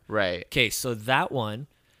minecart. Right. Okay, so that one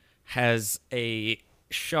has a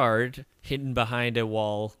shard hidden behind a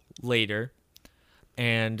wall later,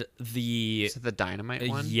 and is it the dynamite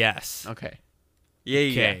one? Yes. Okay.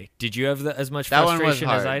 Yeah. Did you have as much frustration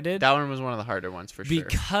as I did? That one was one of the harder ones for sure.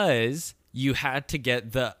 Because you had to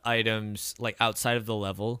get the items outside of the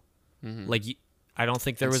level. Mm-hmm. I don't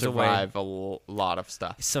think there was a way. Survive a lot of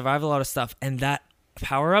stuff. And that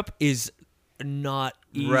power up is not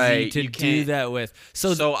easy to do that with.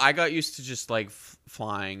 So I got used to just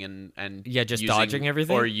flying and just dodging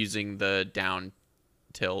everything, or using the down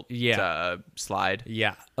tilt slide.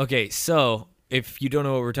 Yeah. Okay. So if you don't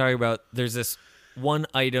know what we're talking about, there's this one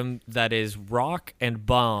item that is rock and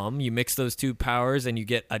bomb. You mix those two powers and you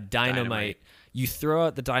get a dynamite. You throw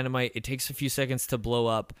out the dynamite. It takes a few seconds to blow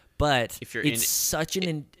up, but it's such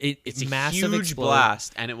an it's massive huge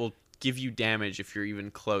blast, and it will give you damage if you're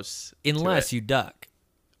even close. Unless you duck.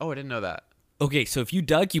 Oh, I didn't know that. Okay, so if you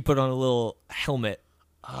duck, you put on a little helmet.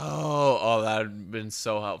 Oh, that would have been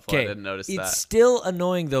so helpful. I didn't notice that. It's still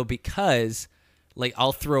annoying though because, like,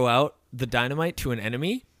 I'll throw out the dynamite to an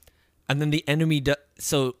enemy, and then the enemy.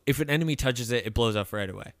 So if an enemy touches it, it blows up right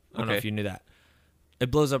away. I don't know if you knew that.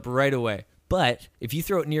 It blows up right away. But if you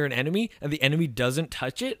throw it near an enemy and the enemy doesn't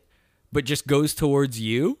touch it, but just goes towards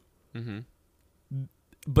you,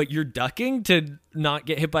 but you're ducking to not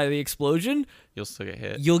get hit by the explosion, you'll still get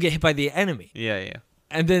hit. You'll get hit by the enemy. Yeah.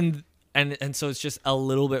 And then and so it's just a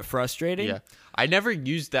little bit frustrating. Yeah. I never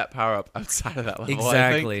used that power up outside of that level.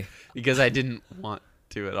 Exactly. I think, because I didn't want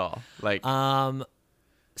to at all. Like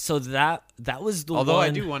so that was the although one, I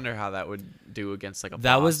do wonder how that would do against like a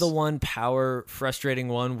that boss. was the one power frustrating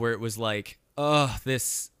one where it was like,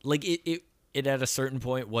 this, like, it at a certain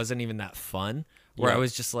point wasn't even that fun, where I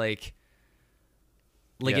was just like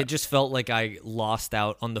it just felt like I lost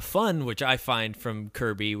out on the fun, which I find from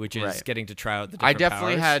Kirby, which is getting to try out the different I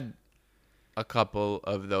definitely powers. had a couple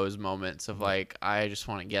of those moments of like, I just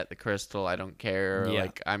want to get the crystal, I don't care,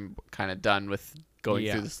 like I'm kind of done with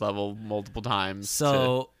going through this level multiple times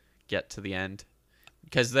to get to the end,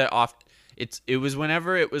 because it was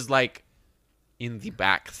whenever it was like in the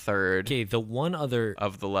back third. Okay, the one other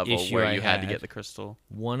of the level where you had to get the crystal.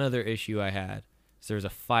 One other issue I had is there's a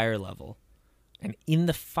fire level, and in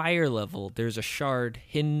the fire level there's a shard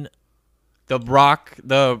hidden. The rock,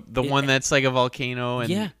 the one that's like a volcano,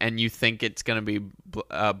 and you think it's gonna be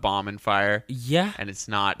bomb and fire. Yeah, and it's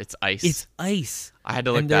not. It's ice. It's ice. I had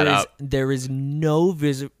to look that up. There is no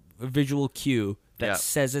visual cue that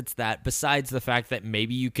says it's that. Besides the fact that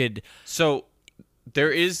maybe you could. So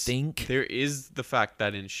there is the fact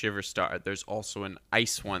that in Shiver Star there's also an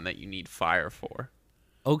ice one that you need fire for.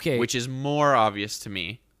 Okay, which is more obvious to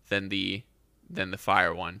me than the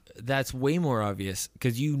fire one. That's way more obvious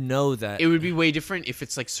because you know that it would be way different if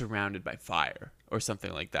it's like surrounded by fire or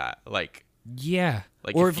something like that. Like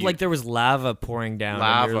like or if like there was lava pouring down.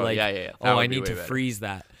 And you're like, I need to freeze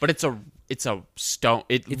that. But it's a stone.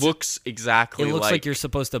 It looks exactly. It looks like you're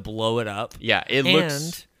supposed to blow it up. Yeah, it looks.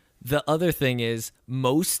 And the other thing is,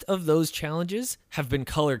 most of those challenges have been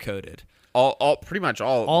color coded. Pretty much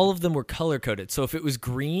all. All of them were color coded. So if it was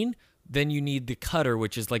green, then you need the cutter,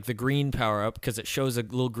 which is like the green power up because it shows a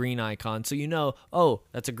little green icon. So you know,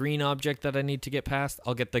 that's a green object that I need to get past.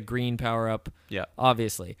 I'll get the green power up. Yeah.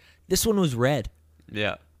 Obviously. This one was red.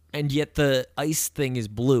 Yeah. And yet the ice thing is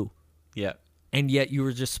blue. Yeah. And yet you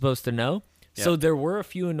were just supposed to know. Yeah. So there were a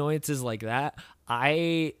few annoyances like that.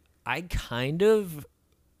 I kind of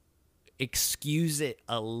excuse it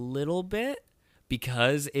a little bit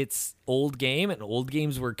because it's old game, and old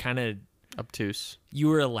games were kind of obtuse. You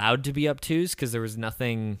were allowed to be obtuse because there was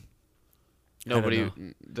nothing. There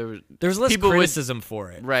was less criticism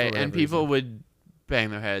for it, right? And people would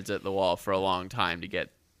bang their heads at the wall for a long time to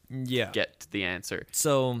get to the answer.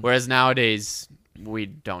 So whereas nowadays we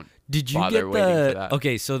don't. Did you bother get waiting for that.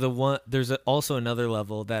 Okay, so there's also another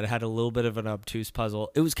level that had a little bit of an obtuse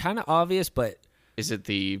puzzle. It was kind of obvious, but is it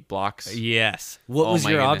the blocks? Yes. What was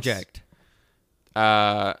your object?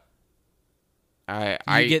 You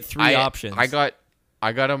get three options. I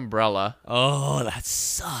got umbrella. Oh, that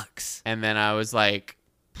sucks. And then I was like,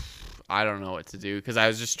 I don't know what to do because I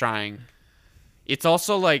was just trying. It's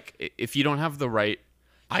also like if you don't have the right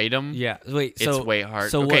item, it's way hard.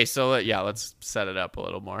 So let's set it up a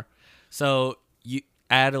little more. So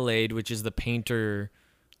Adelaide, which is the painter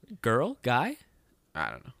guy?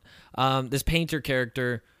 I don't know. This painter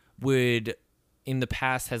character would in the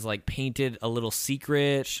past has like painted a little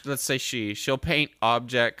secret. Let's say she'll paint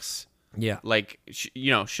objects. Yeah. Like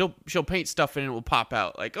she'll paint stuff and it will pop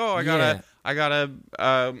out. Like, oh, I got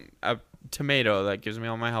a tomato that gives me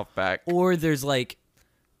all my health back. Or there's like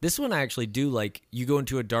this one I actually do like. You go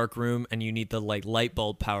into a dark room and you need the like light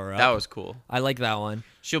bulb power up. That was cool. I like that one.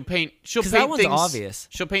 She'll paint that one's things obvious.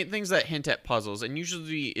 She'll paint things that hint at puzzles, and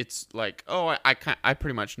usually it's like, oh, I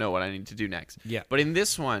pretty much know what I need to do next. Yeah. But in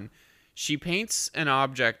this one, she paints an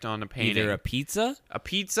object on a painting. Either a pizza,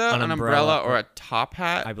 an umbrella, or a top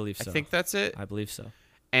hat. I believe so. I think that's it. I believe so.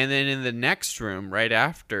 And then in the next room, right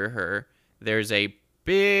after her, there's a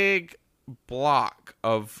big block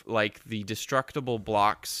of like the destructible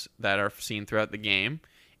blocks that are seen throughout the game,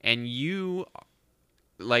 and you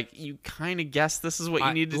kind of guess this is what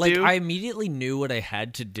you need to do. I immediately knew what I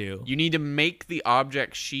had to do. You need to make the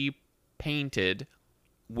object she painted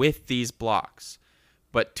with these blocks.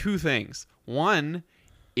 But two things. One,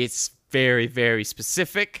 it's very, very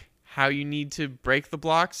specific how you need to break the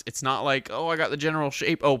blocks. It's not like, oh, I got the general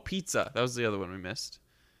shape. Oh, pizza. That was the other one we missed.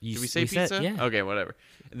 Did we say pizza? Yeah. Okay, whatever.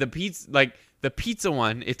 The pizza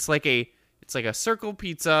one, it's like a circle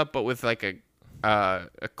pizza, but with like a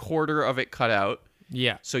quarter of it cut out.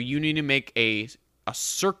 Yeah. So you need to make a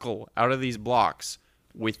circle out of these blocks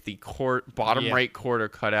with the bottom right quarter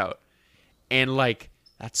cut out. And like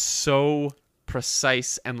that's so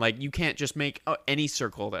precise, and like you can't just make any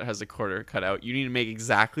circle that has a quarter cut out. You need to make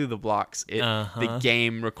exactly the blocks the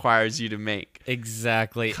game requires you to make.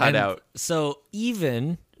 Exactly. Cut out. So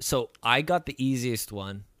I got the easiest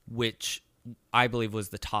one, which I believe was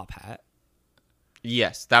the top hat.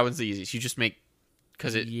 Yes, that one's the easiest. You just make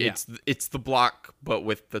because it's the block, but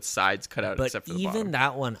with the sides cut out, except for the bottom. Even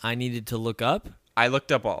that one, I needed to look up. I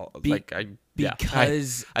looked up all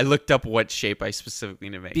because I looked up what shape I specifically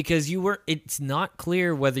need to make because it's not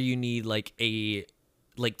clear whether you need like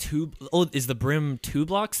two. Oh, is the brim 2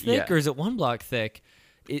 blocks thick or is it 1 block thick?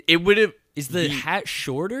 It would have. Is the hat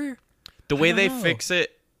shorter? The way they fix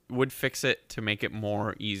it to make it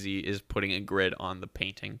more easy is putting a grid on the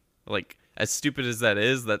painting. Like, as stupid as that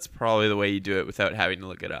is, that's probably the way you do it without having to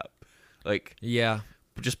look it up. Like, yeah,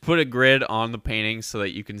 just put a grid on the painting so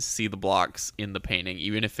that you can see the blocks in the painting,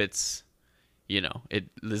 even if it's, it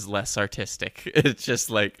is less artistic. It's just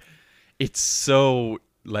like, it's so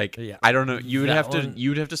like, I don't know. You'd have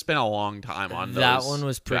to spend a long time on those. That one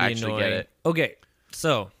was pretty annoying. Get it. Okay,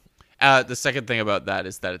 so. The second thing about that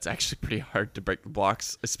is that it's actually pretty hard to break the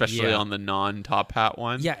blocks, especially on the non-top hat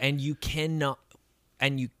one. Yeah, and you cannot,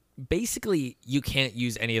 you can't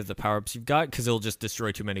use any of the power-ups you've got because it'll just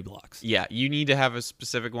destroy too many blocks. Yeah, you need to have a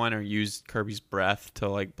specific one or use Kirby's breath to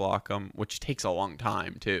like block them, which takes a long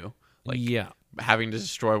time too. Like, having to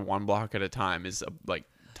destroy one block at a time is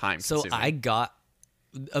time consuming. So I got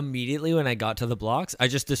immediately when I got to the blocks, I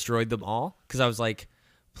just destroyed them all because I was like,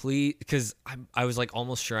 please, because I was like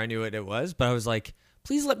almost sure I knew what it was, but I was like,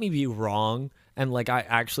 please let me be wrong, and like I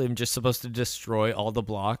actually am just supposed to destroy all the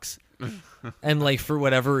blocks, and like for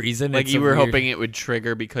whatever reason, like you were hoping it would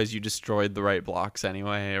trigger because you destroyed the right blocks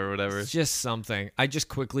anyway or whatever. It's just something. I just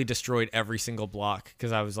quickly destroyed every single block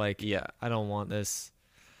because I was like, I don't want this.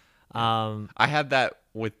 I had that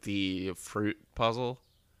with the fruit puzzle,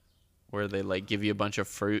 where they like give you a bunch of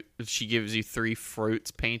fruit. She gives you 3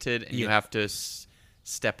 fruits painted, and you have to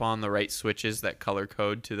step on the right switches that color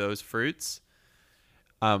code to those fruits.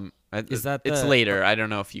 Is that it's later? I don't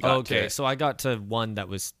know if you got to it. So I got to one that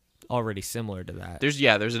was already similar to that.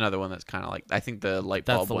 There's another one that's kind of like, I think the light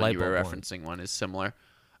bulb one you were referencing one is similar.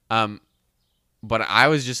 But I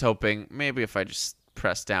was just hoping maybe if I just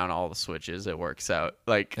press down all the switches, it works out.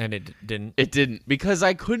 Like, and it didn't. It didn't, because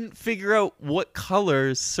I couldn't figure out what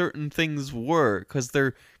colors certain things were, because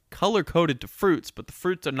they're color coded to fruits, but the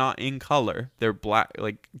fruits are not in color. They're black,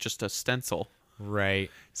 like just a stencil.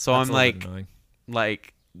 Right. So that's I'm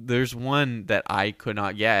like there's one that I could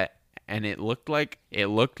not get, and it looked like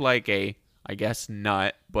a, I guess,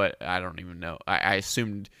 nut, but I don't even know. I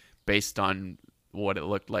assumed based on what it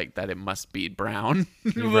looked like that it must be brown.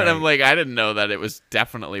 But I'm like, I didn't know that it was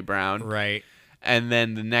definitely brown. Right. And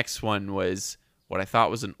then the next one was what I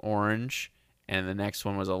thought was an orange, and the next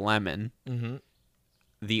one was a lemon. Mm-hmm.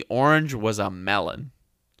 The orange was a melon,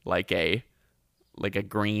 like a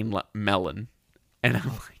green melon, and I'm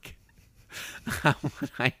like,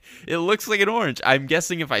 it looks like an orange. I'm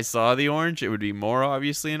guessing if I saw the orange, it would be more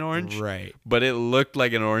obviously an orange, right? But it looked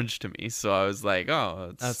like an orange to me, so I was like,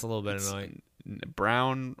 oh, that's a little bit annoying.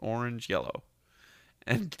 Brown, orange, yellow,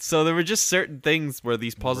 and so there were just certain things where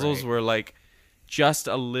these puzzles were like just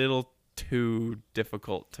a little too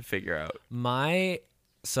difficult to figure out.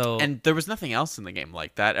 And there was nothing else in the game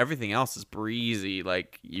like that. Everything else is breezy.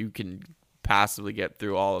 Like, you can passively get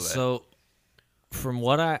through all of it. So from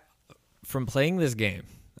playing this game,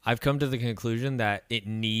 I've come to the conclusion that it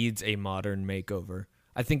needs a modern makeover.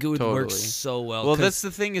 I think it would work so well. Well, that's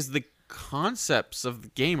the thing, is the concepts of the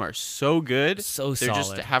game are so good. So they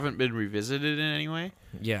just haven't been revisited in any way.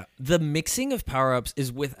 Yeah. The mixing of power-ups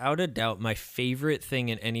is without a doubt my favorite thing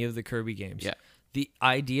in any of the Kirby games. Yeah. The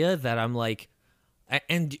idea that I'm like,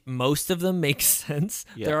 and most of them make sense.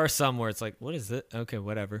 Yeah. There are some where it's like, what is it? Okay,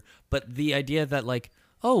 whatever. But the idea that like,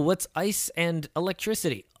 oh, what's ice and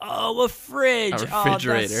electricity? Oh, a fridge. A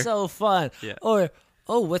refrigerator. Oh, that's so fun. Yeah. Or,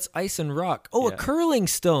 oh, what's ice and rock? Oh, a curling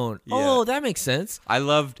stone. Yeah. Oh, that makes sense. I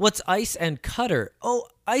loved... What's ice and cutter? Oh,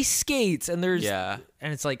 ice skates. And there's... Yeah.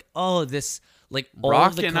 And it's like, oh, this... Like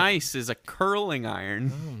rock and ice is a curling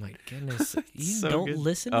iron. Oh, my goodness. You so don't good.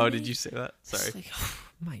 listen to me? Oh, did you say that? Sorry.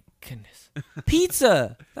 My goodness.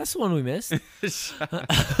 Pizza. That's the one we missed.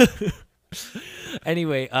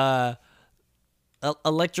 Anyway,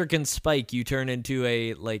 electric and spike, you turn into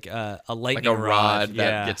a lightning rod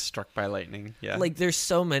that gets struck by lightning. Yeah. Like there's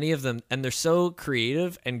so many of them and they're so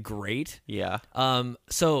creative and great. Yeah.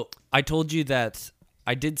 So I told you that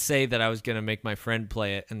I did say that I was going to make my friend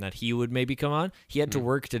play it and that he would maybe come on. He had to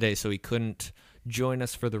work today, so he couldn't join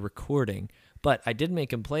us for the recording, but I did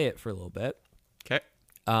make him play it for a little bit. Okay.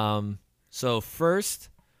 So first,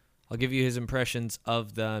 I'll give you his impressions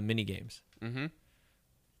of the mini games. Mm-hmm.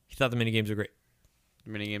 He thought the mini games were great.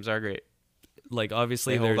 The mini games are great. Like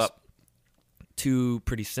obviously there's two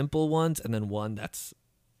pretty simple ones and then one that's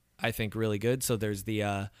I think really good. So there's the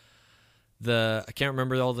I can't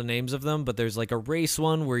remember all the names of them, but there's like a race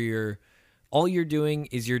one where all you're doing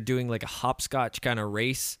is you're doing like a hopscotch kind of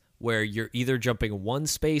race where you're either jumping one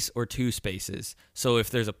space or two spaces. So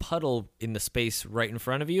if there's a puddle in the space right in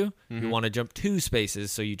front of you, you want to jump two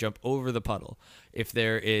spaces, so you jump over the puddle. If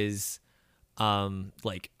there is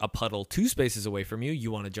like a puddle two spaces away from you,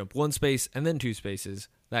 you want to jump one space and then two spaces,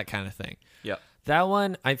 that kind of thing. Yeah. That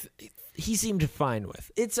one he seemed fine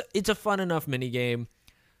with. It's a fun enough mini game.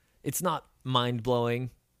 It's not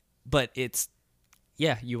mind-blowing, but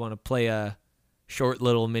you want to play a short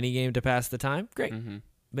little mini game to pass the time? Great. Mm-hmm.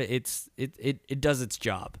 But it does its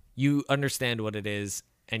job. You understand what it is,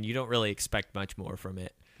 and you don't really expect much more from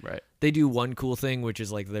it. Right. They do one cool thing, which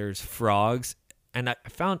is like there's frogs, and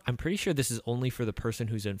I'm pretty sure this is only for the person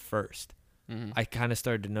who's in first. Mm-hmm. I kind of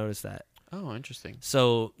started to notice that. Oh, interesting.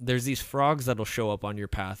 So there's these frogs that'll show up on your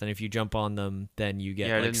path, and if you jump on them, then you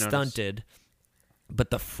get stunted. But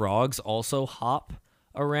the frogs also hop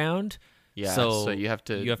around. Yeah, so you have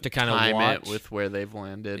to kind of time watch it with where they've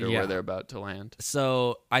landed or where they're about to land.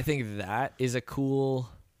 So I think that is a cool.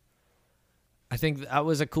 I think that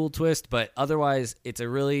was a cool twist, but otherwise, it's a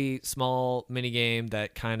really small mini game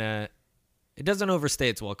that it doesn't overstay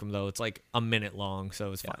its welcome though. It's like a minute long,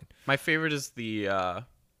 so it's fine. My favorite is the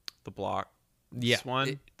block.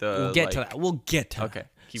 One. We'll get to that. Okay.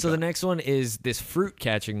 So the next one is this fruit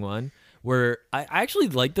catching one. Where I actually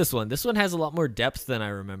like this one. This one has a lot more depth than I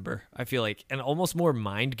remember, I feel like, and almost more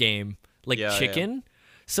mind game, like chicken. Yeah.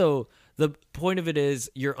 So the point of it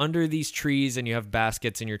is you're under these trees and you have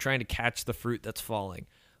baskets and you're trying to catch the fruit that's falling.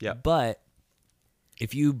 Yeah. But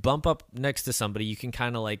if you bump up next to somebody, you can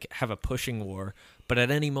kind of like have a pushing war. But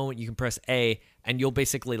at any moment, you can press A and you'll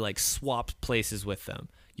basically like swap places with them.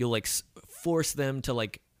 You'll like force them to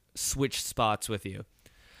like switch spots with you.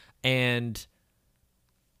 And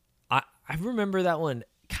I remember that one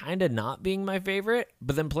kind of not being my favorite,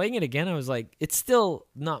 but then playing it again, I was like, it's still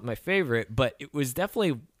not my favorite, but it was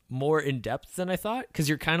definitely more in depth than I thought, because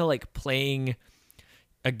you're kind of like playing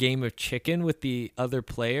a game of chicken with the other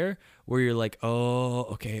player where you're like, oh,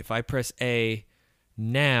 okay, if I press A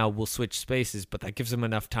now, we'll switch spaces, but that gives them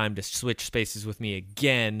enough time to switch spaces with me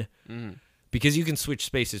again, because you can switch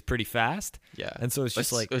spaces pretty fast. Yeah. And so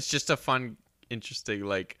it's just a fun, interesting,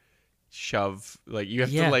 like, shove, like you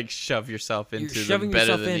have to like shove yourself into them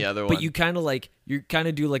better than the other one, but you kind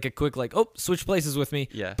of do like a quick like, oh, switch places with me.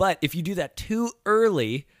 Yeah. But if you do that too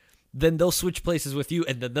early, then they'll switch places with you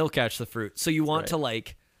and then they'll catch the fruit. So you want to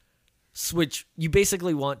like switch, you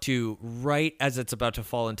basically want to, right as it's about to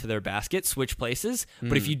fall into their basket, switch places.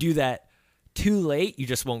 But if you do that too late, you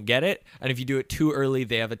just won't get it, and if you do it too early,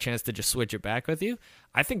 they have a chance to just switch it back with you.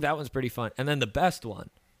 I think that one's pretty fun. And then the best one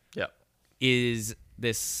is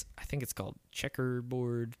this, I think it's called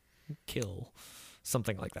Checkerboard Kill,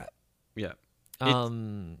 something like that. Yeah.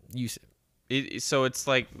 So it's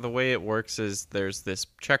like the way it works is there's this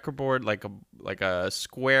checkerboard, like a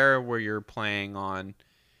square where you're playing on,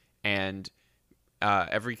 and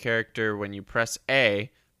every character, when you press A,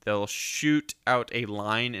 they'll shoot out a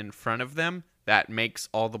line in front of them that makes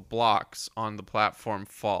all the blocks on the platform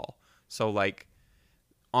fall. So like,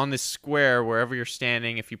 on this square, wherever you're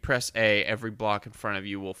standing, if you press A, every block in front of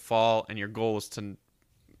you will fall, and your goal is to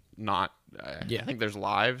not... I think there's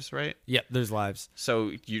lives, right? Yep, there's lives.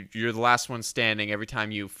 So you're the last one standing. Every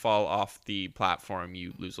time you fall off the platform,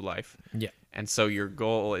 you lose a life. Yeah. And so your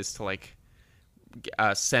goal is to, like,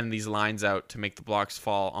 send these lines out to make the blocks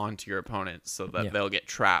fall onto your opponents so that they'll get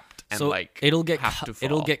trapped and, like, it'll get have to fall.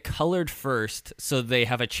 It'll get colored first so they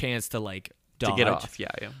have a chance to, like, dodge. To get off, yeah.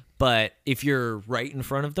 But if you're right in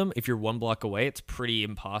front of them, if you're one block away, it's pretty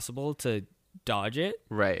impossible to dodge it.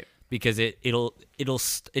 Right. Because it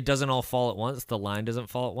doesn't all fall at once. The line doesn't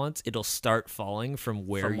fall at once. It'll start falling from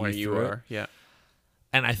where you are. Yeah.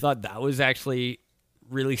 And I thought that was actually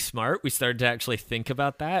really smart. We started to actually think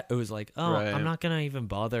about that. It was like, I'm not going to even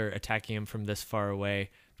bother attacking him from this far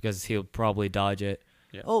away because he'll probably dodge it.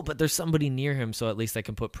 Yeah. Oh, but there's somebody near him, so at least I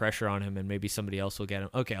can put pressure on him, and maybe somebody else will get him.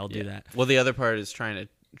 Okay, I'll do that. Well, the other part is trying to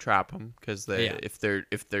trap them because if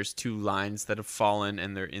there's two lines that have fallen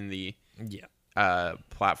and they're in the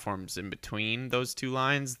platforms in between those two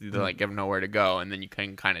lines, they like have nowhere to go, and then you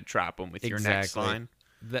can kind of trap them with your next line.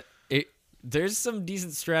 There's some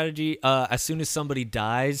decent strategy. As soon as somebody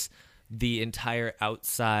dies, the entire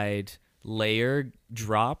outside layer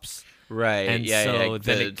drops. Right. And so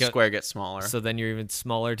then the square gets smaller. So then you're even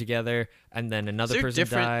smaller together, and then another person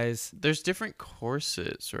dies. There's different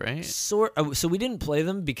courses, right? So we didn't play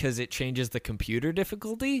them because it changes the computer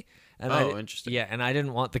difficulty. And interesting. Yeah, and I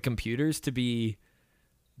didn't want the computers to be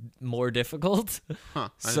more difficult. Huh.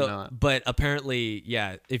 I didn't know that. But apparently,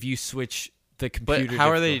 yeah, if you switch the computer. But how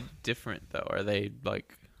are they different though? Are they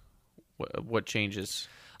like what changes?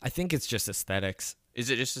 I think it's just aesthetics. Is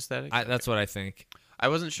it just aesthetics? That's what I think. I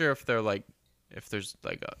wasn't sure if they're like if there's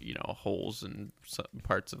like holes in some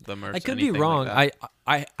parts of them or. I could be wrong. Like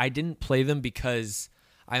I didn't play them because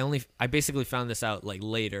I basically found this out like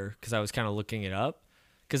later because I was kind of looking it up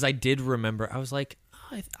because I did remember I was like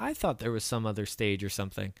I thought there was some other stage or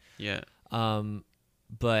something. Yeah.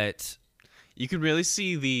 But you can really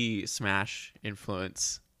see the Smash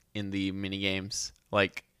influence in the mini games,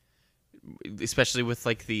 like especially with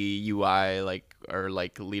like the UI or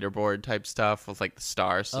leaderboard type stuff with like the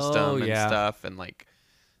star system and stuff, and like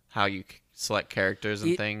how you select characters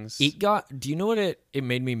and things. Do you know what it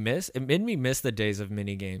made me miss? It made me miss the days of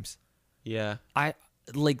mini games. Yeah. I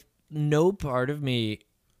like no part of me,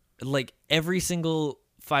 like every single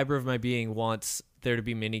fiber of my being wants there to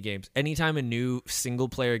be mini games. Anytime a new single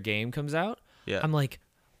player game comes out, I'm like,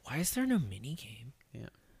 why is there no mini game? Yeah.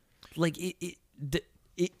 Like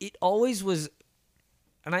it always was,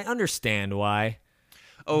 and I understand why.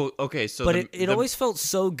 Oh, okay. So, but it always felt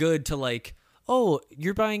so good to like, oh,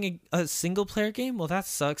 you're buying a single player game? Well, that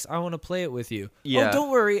sucks. I want to play it with you. Yeah. Oh,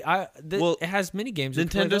 don't worry. It has mini games.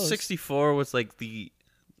 Nintendo 64 was like the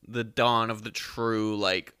dawn of the true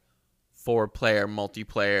like 4-player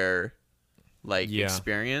multiplayer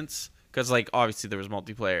experience. Because like obviously there was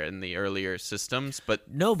multiplayer in the earlier systems, but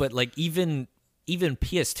but like even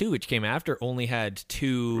PS2, which came after, only had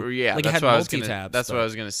 2. Yeah, like it had multi-tabs. That's what I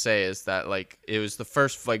was gonna say. Is that like it was the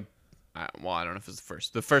first I don't know if it was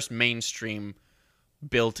the first mainstream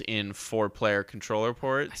built-in 4-player controller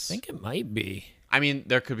ports. I think it might be. I mean,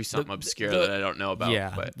 there could be something obscure that I don't know about.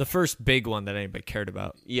 Yeah, but the first big one that anybody cared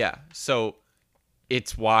about. Yeah, so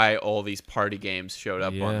it's why all these party games showed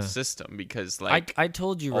up on the system because like I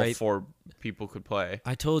told you all right, 4 people could play.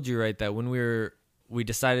 I told you right that when we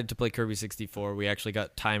decided to play Kirby 64, we actually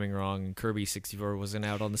got timing wrong, and Kirby 64 wasn't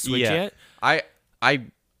out on the Switch yet.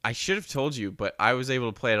 I should have told you, but I was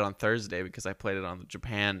able to play it on Thursday because I played it on the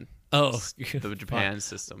Japan. The Japan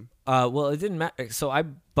system. Well, it didn't matter. So I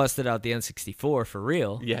busted out the N64 for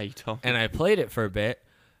real. Yeah, you told me. And I played it for a bit,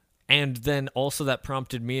 and then also that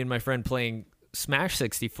prompted me and my friend playing Smash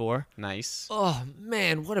 64. Nice. Oh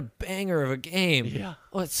man, what a banger of a game! Yeah.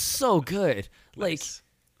 Oh, it's so good. Nice.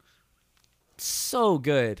 So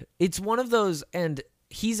good. It's one of those, and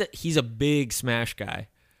he's a big Smash guy,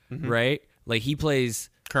 right? Like he plays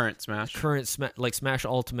current Smash, like Smash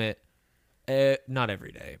Ultimate. Not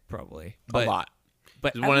every day, probably, but a lot.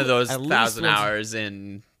 But one of those 1,000 hours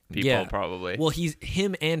in people, probably. Well,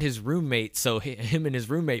 him and his roommate. So him and his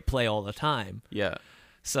roommate play all the time. Yeah.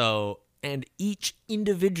 So. And each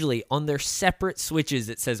individually on their separate Switches,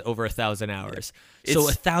 it says over 1,000 hours. Yeah. So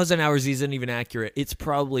 1,000 hours isn't even accurate. It's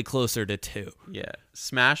probably closer to 2. Yeah,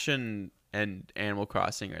 Smash and Animal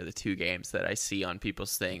Crossing are the 2 games that I see on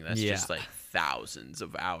people's thing. That's just like thousands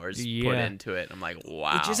of hours put into it. I'm like,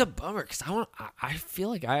 wow. Which is a bummer because I feel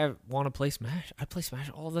like I want to play Smash. I play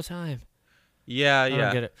Smash all the time. Yeah, I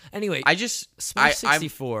don't get it. Anyway, Smash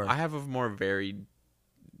 64. I have a more varied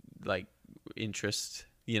like interest.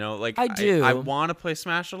 Like I do. I want to play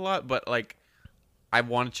Smash a lot, but like I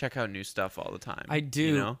want to check out new stuff all the time. I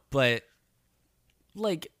do, but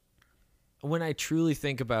like when I truly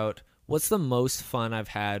think about what's the most fun I've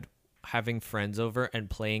had having friends over and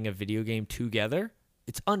playing a video game together,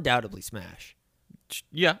 it's undoubtedly Smash.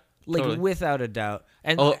 Yeah. Like totally. Without a doubt.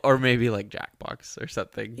 And or maybe like Jackbox or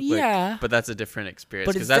something. Yeah. But that's a different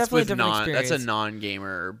experience because that's a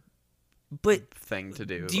non-gamer thing to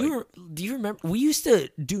do. Do you remember? We used to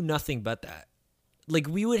do nothing but that. Like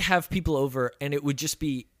we would have people over, and it would just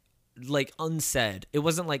be like unsaid. It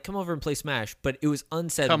wasn't like come over and play Smash, but it was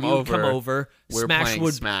unsaid. Come over. We're Smash playing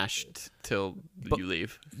would Smash till you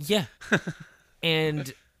leave. Yeah,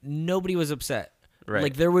 and nobody was upset. Right.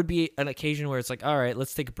 Like there would be an occasion where it's like, all right,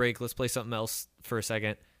 let's take a break. Let's play something else for a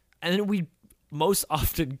second, and then most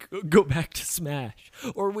often go back to Smash.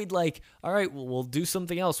 Or we'd like, all right, well, we'll do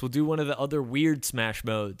something else. We'll do one of the other weird Smash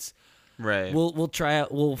modes. Right. We'll try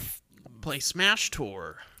out. We'll play Smash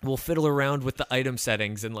Tour. We'll fiddle around with the item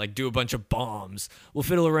settings and like do a bunch of bombs. We'll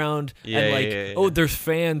fiddle around and like, oh, there's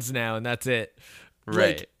fans now, and that's it.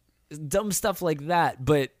 Right. Like, dumb stuff like that,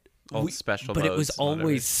 but special. But it was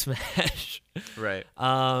always Smash. Right.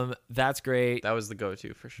 That's great. That was the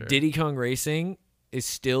go-to for sure. Diddy Kong Racing is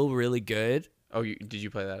still really good. Oh, did you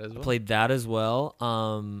play that as well? I played that as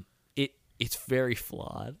well. It's very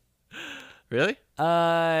flawed. Really?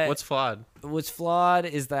 What's flawed? What's flawed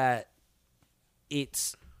is that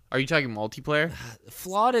it's. Are you talking multiplayer?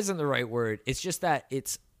 Flawed isn't the right word. It's just that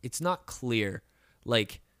it's not clear.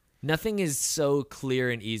 Like, nothing is so clear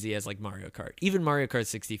and easy as like Mario Kart. Even Mario Kart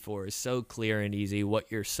 64 is so clear and easy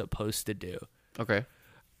what you're supposed to do. Okay.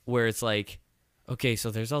 Where it's like, okay,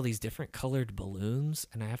 so there's all these different colored balloons,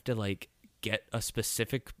 and I have to like get a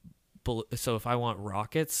specific. So if I want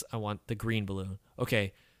rockets, I want the green balloon.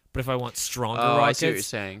 Okay, but if I want stronger rockets, I see what you're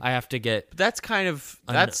saying. I have to get. But that's kind of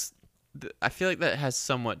I feel like that has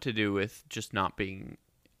somewhat to do with just not being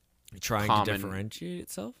trying common. To differentiate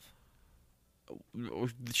itself.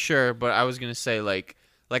 Sure, but I was gonna say like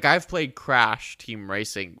I've played Crash Team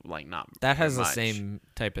Racing, like not that has much. The same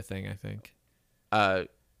type of thing, I think.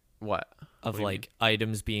 What of like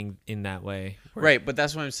items being in that way, right? But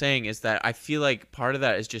that's what I'm saying is that I feel like part of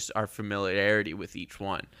that is just our familiarity with each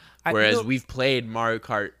one, whereas we've played Mario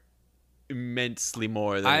Kart immensely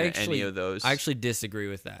more than any of those. I actually disagree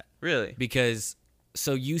with that. Really? Because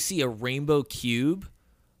so you see a rainbow cube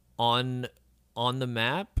on the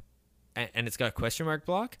map, and it's got a question mark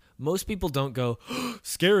block. Most people don't go, oh,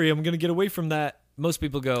 scary, I'm going to get away from that. Most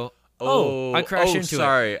people go, oh I crashed into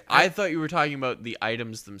sorry. it. I thought you were talking about the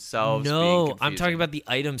items themselves. No, I'm talking about the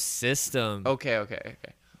item system. Okay.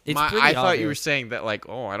 It's I obvious. thought you were saying that like,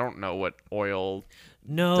 I don't know what oil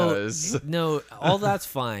does. No, all that's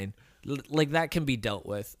fine. Like, that can be dealt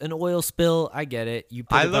with. An oil spill, I get it. You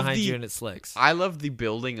put it behind you and it slicks. I love the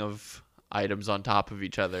building of items on top of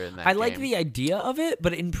each other in that game. like the idea of it,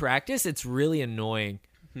 but in practice, it's really annoying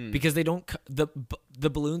because they don't. The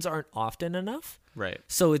balloons aren't often enough. Right.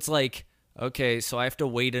 So it's like, okay, so I have to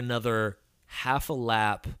wait another half a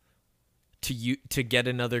lap to get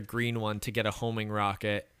another green one to get a homing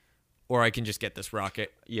rocket, or I can just get this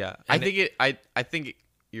rocket. Yeah, I think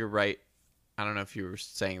you're right. I don't know if you were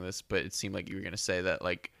saying this, but it seemed like you were going to say that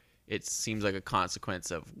like it seems like a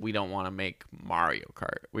consequence of we don't want to make Mario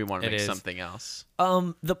Kart. We want to make something else.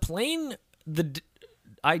 The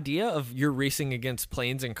idea of you're racing against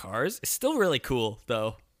planes and cars is still really cool,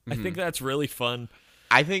 though. I think that's really fun.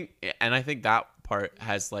 I think that part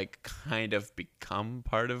has like kind of become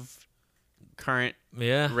part of current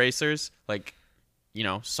racers. Like,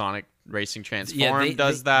 Sonic Racing Transformed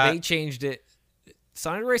does that. They changed it.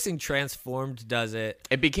 Sonic Racing Transformed does it.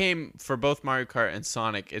 It became, for both Mario Kart and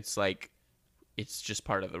Sonic, it's like it's just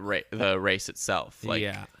part of the race itself.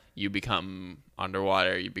 Like, you become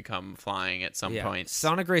underwater, you become flying at some point.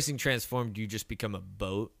 Sonic Racing Transformed, you just become a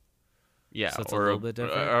boat. Yeah, so it's a little bit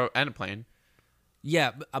different. And a plane.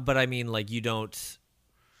 Yeah, but I mean, like, you don't.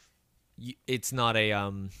 It's not a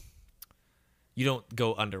You don't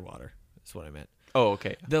go underwater. That's what I meant. Oh,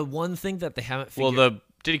 okay. The one thing that they haven't figured. Well, the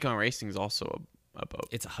Diddy Kong Racing is also a boat.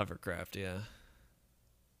 It's a hovercraft, yeah.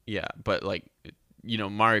 Yeah, but like,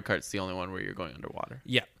 Mario Kart's the only one where you're going underwater.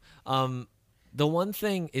 Yeah. The one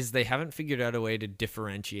thing is they haven't figured out a way to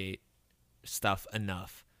differentiate stuff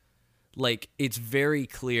enough. Like, it's very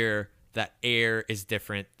clear that air is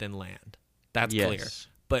different than land. That's clear.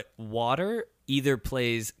 But water either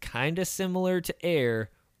plays kind of similar to air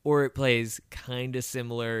or it plays kind of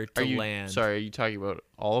similar to land. Sorry, are you talking about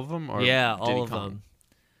all of them? Or yeah, Diddy all of Kong? them.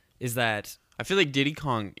 Is that... I feel like Diddy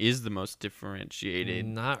Kong is the most differentiated.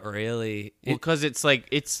 Not really. Well, because it's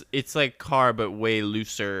like car, but way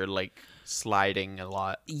looser, like sliding a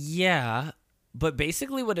lot. Yeah, but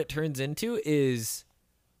basically what it turns into is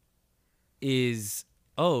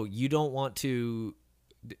you don't want to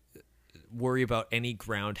worry about any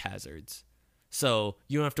ground hazards. So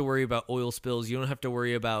you don't have to worry about oil spills. You don't have to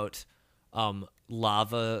worry about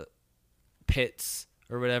lava pits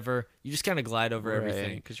or whatever. You just kind of glide over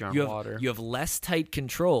everything because you're on water. You have less tight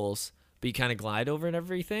controls, but you kind of glide over and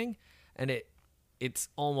everything, and it's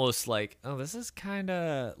almost like, oh, this is kind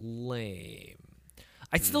of lame.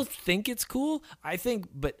 I still think it's cool. I think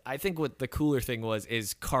what the cooler thing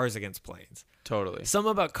is cars against planes. Totally.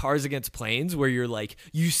 Something about cars against planes where you're like,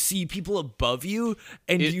 you see people above you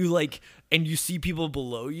and you see people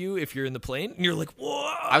below you if you're in the plane and you're like,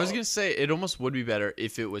 whoa. I was going to say it almost would be better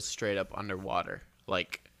if it was straight up underwater.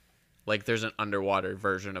 Like Like there's an underwater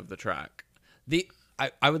version of the track.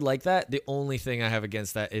 I would like that. The only thing I have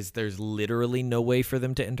against that is there's literally no way for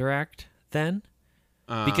them to interact then.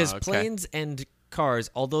 Because planes and cars,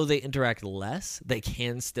 although they interact less, they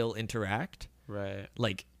can still interact. Right.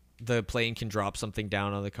 Like the plane can drop something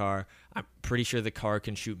down on the car. I'm pretty sure the car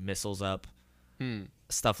can shoot missiles up.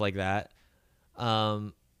 Stuff like that.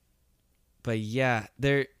 But yeah,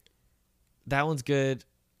 that one's good.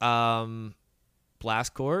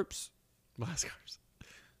 Blast Corps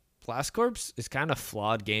is kind of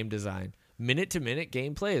flawed game design. Minute-to-minute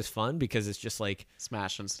gameplay is fun because it's just like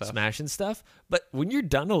smashing stuff. But when you're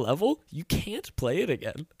done a level, you can't play it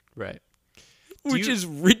again. Right. Which is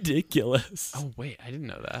ridiculous. Oh, wait. I didn't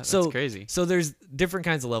know that. That's crazy. So there's different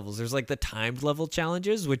kinds of levels. There's like the timed level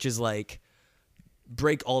challenges, which is like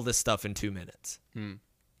break all this stuff in 2 minutes. And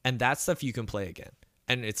that stuff you can play again.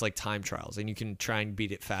 And it's like time trials, and you can try and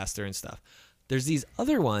beat it faster and stuff. There's these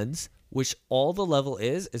other ones, which all the level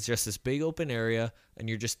is just this big open area, and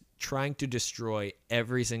you're just trying to destroy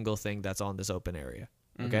every single thing that's on this open area.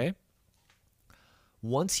 Okay?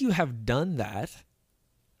 Once you have done that,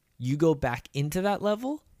 you go back into that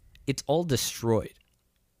level, it's all destroyed.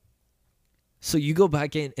 So you go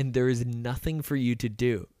back in, and there is nothing for you to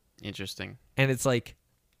do. Interesting. And it's like,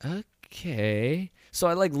 okay. So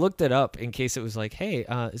I like looked it up in case it was like, hey,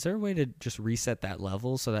 is there a way to just reset that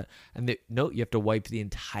level so that, and no, you have to wipe the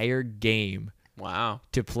entire game. Wow.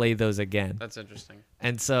 To play those again. That's interesting.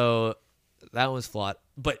 And so that was flawed.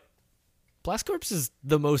 But Blast Corps is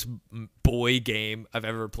the most boy game I've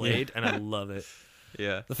ever played, and I love it.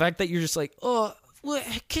 Yeah. The fact that you're just like, oh,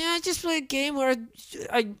 can I just play a game where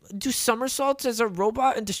I do somersaults as a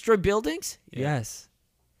robot and destroy buildings? Yeah. Yes.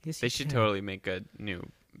 They should totally make a new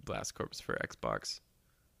Blast Corps for Xbox.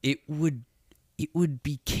 It would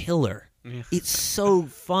be killer. Yeah. It's so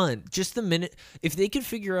fun. Just the minute if they could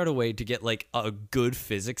figure out a way to get like a good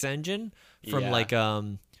physics engine from like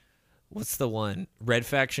what's the one? Red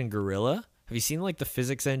Faction Guerrilla. Have you seen like the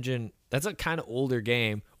physics engine? That's a kind of older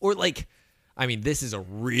game. Or like I mean, this is a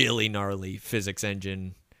really gnarly physics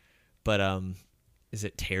engine, but is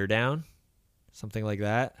it Teardown? Something like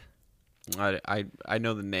that. I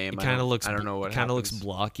know the name. It kind of looks. I don't know what. It kind of looks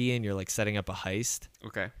blocky, and you're like setting up a heist.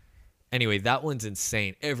 Okay. Anyway, that one's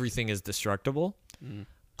insane. Everything is destructible.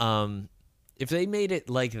 If they made it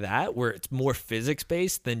like that, where it's more physics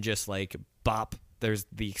based than just like bop, there's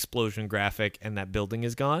the explosion graphic, and that building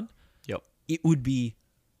is gone. Yep. It would be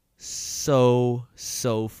so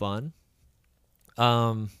fun.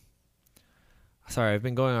 Sorry, I've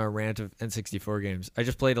been going on a rant of N64 games. I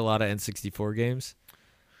just played a lot of N64 games.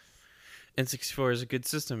 N64 is a good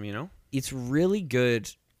system, you know? It's really good.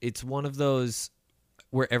 It's one of those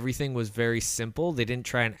where everything was very simple. They didn't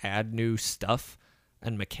try and add new stuff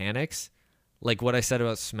and mechanics. Like what I said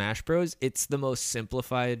about Smash Bros, it's the most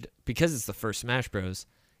simplified because it's the first Smash Bros.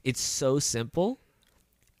 It's so simple,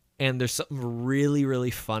 and there's something really,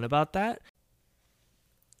 really fun about that.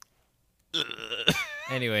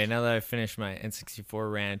 Anyway, now that I've finished my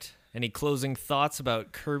N64 rant, any closing thoughts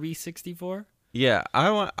about Kirby 64? Yeah,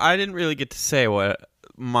 I didn't really get to say what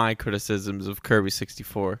my criticisms of Kirby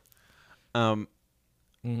 64. One,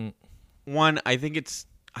 I think it's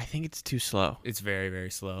too slow. It's very, very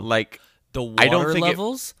slow. Like the water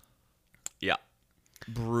levels. Yeah,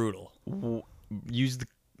 brutal. Use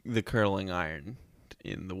the curling iron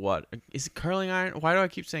in the water. Is it curling iron? Why do I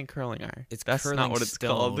keep saying curling iron? That's not what it's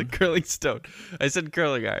called. The curling stone. I said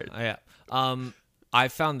curling iron. Oh, yeah. I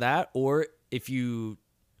found that, or if you.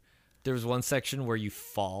 There was one section where you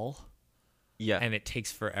fall. Yeah. And it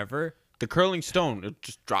takes forever. The curling stone, it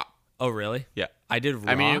just drop. Oh, really? Yeah. I did rock.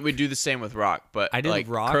 I mean, it would do the same with rock, but I did like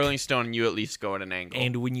rock. Curling stone, you at least go at an angle.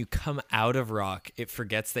 And when you come out of rock, it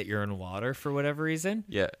forgets that you're in water for whatever reason.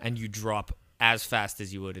 Yeah. And you drop as fast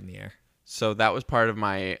as you would in the air. So that was part of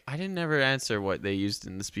my... I didn't ever answer what they used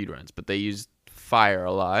in the speedruns, but they used fire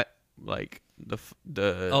a lot. Like the...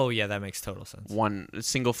 Oh, yeah, that makes total sense. One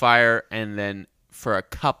single fire, and then... For a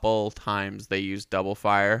couple times they used double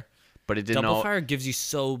fire, but it didn't. Double fire gives you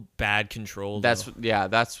so bad control. They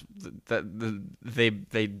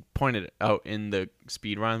pointed it out in the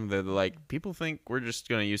speed run. They're like, people think we're just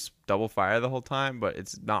gonna use double fire the whole time, but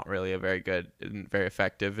it's not really a very good and very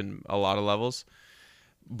effective in a lot of levels.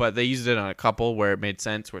 But they used it on a couple where it made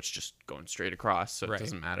sense, where it's just going straight across, so it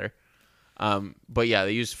doesn't matter. But yeah,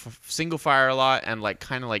 they use single fire a lot and like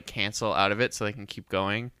kind of like cancel out of it so they can keep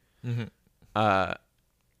going. Mm-hmm. Because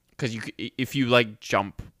if you like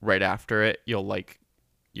jump right after it, you'll be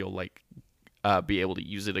able to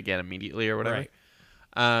use it again immediately or whatever.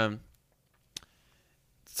 Right.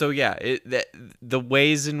 So yeah, the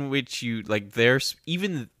ways in which you like there's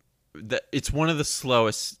even it's one of the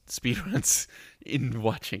slowest speedruns in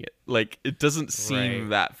watching it. Like, it doesn't seem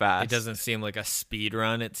that fast. It doesn't seem like a speed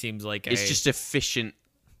run. It seems like it's just efficient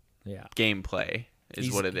gameplay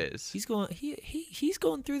is what it is. He's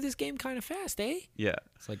going through this game kind of fast, eh? Yeah.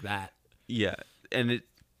 It's like that. Yeah.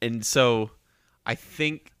 And so I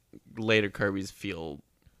think later Kirby's feel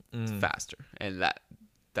faster, and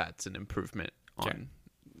that's an improvement on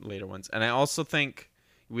later ones. And I also think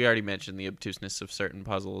we already mentioned the obtuseness of certain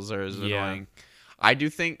puzzles is annoying. I do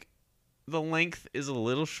think the length is a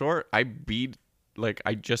little short. I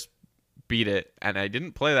just beat it, and I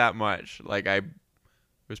didn't play that much. Like, it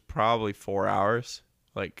was probably 4 hours,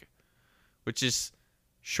 like, which is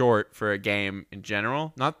short for a game in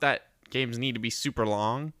general. Not that games need to be super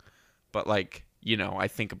long, but, like, you know, I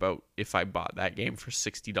think about if I bought that game for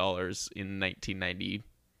 $60 in 1990,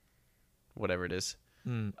 whatever it is,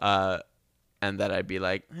 and that I'd be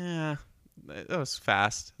like, that was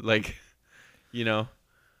fast. Like, you know.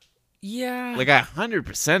 Yeah. Like, I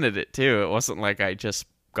 100%ed it, too. It wasn't like I just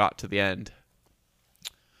got to the end.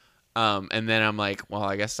 And then I'm like, well,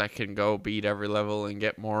 I guess I can go beat every level and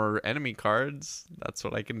get more enemy cards. That's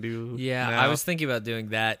what I can do. Yeah, now. I was thinking about doing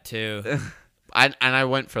that, too. I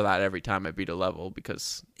went for that every time I beat a level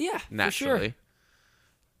because naturally.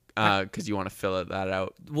 Because you want to fill that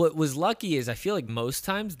out. What was lucky is I feel like most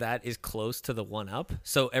times that is close to the 1-up.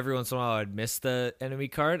 So every once in a while I'd miss the enemy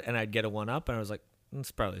card and I'd get a 1-up, and I was like,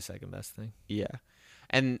 it's probably the second best thing. Yeah.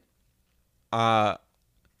 And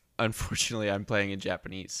unfortunately I'm playing in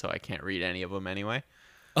Japanese, so I can't read any of them anyway.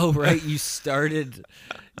 Oh, right. You started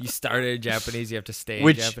in Japanese. You have to stay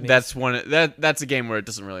in Japanese. That's a game where it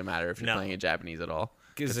doesn't really matter if you're playing in Japanese at all.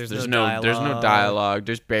 Because there's no dialogue.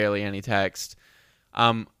 There's barely any text.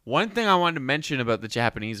 One thing I wanted to mention about the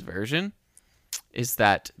Japanese version is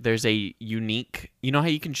that there's a unique, you know how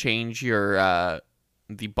you can change your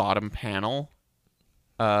the bottom panel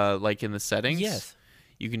like in the settings? Yes.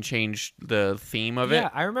 You can change the theme of it. Yeah,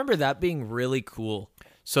 I remember that being really cool.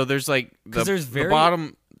 So there's like the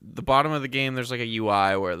bottom of the game, there's like a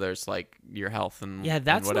UI where there's like your health and that's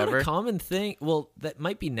and whatever. Not a common thing. Well, that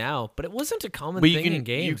might be now, but it wasn't a common thing in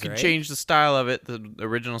games. You can change the style of it. The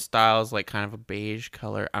original style is like kind of a beige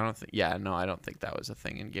color. I don't think that was a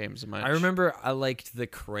thing in games much. I remember I liked the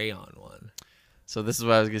crayon one. So this is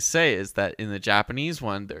what I was gonna say, is that in the Japanese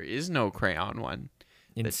one there is no crayon one.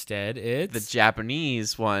 Instead, it's the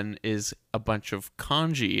Japanese one is a bunch of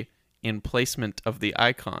kanji in placement of the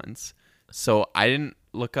icons. So I didn't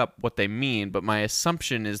look up what they mean, but my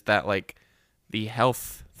assumption is that like the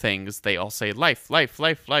health things, they all say life, life,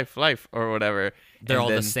 life, life, life, or whatever. They're all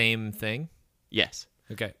the same thing? Yes.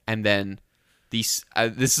 Okay. And then this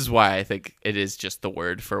is why I think it is just the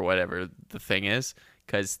word for whatever the thing is,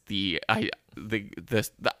 because the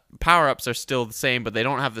power-ups are still the same, but they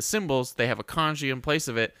don't have the symbols. They have a kanji in place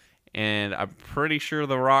of it. And I'm pretty sure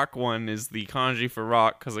the rock one is the kanji for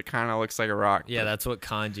rock because it kind of looks like a rock. Yeah, that's what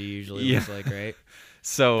kanji usually looks like, right?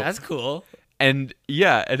 So that's cool. And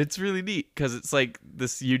yeah, and it's really neat because it's like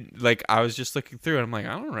this. Like I was just looking through, and I'm like,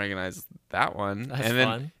 I don't recognize that one. That's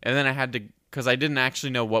fun. And then I had to, because I didn't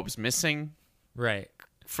actually know what was missing, right,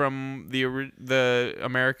 from the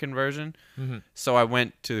American version. Mm-hmm. So I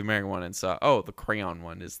went to the American one and saw, oh, the crayon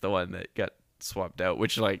one is the one that got swapped out,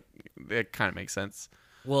 which like it kind of makes sense.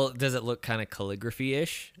 Well, does it look kind of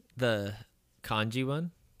calligraphy-ish, the kanji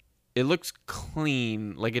one? It looks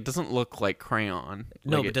clean. Like, it doesn't look like crayon.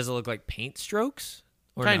 No, like but does it look like paint strokes?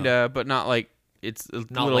 Kinda, no? But not like... It's a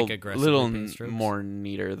not like aggressive paint strokes? More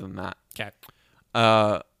neater than that. Okay.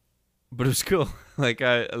 But it was cool.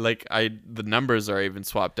 The numbers are even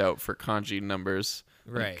swapped out for kanji numbers.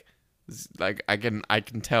 Right. Like I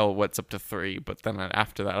can tell what's up to 3, but then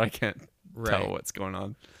after that I can't tell what's going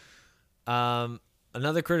on.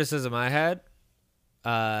 Another criticism I had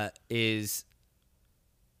is,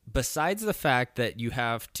 besides the fact that you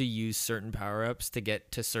have to use certain power-ups to get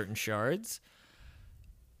to certain shards,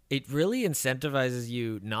 it really incentivizes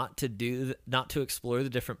you not to explore the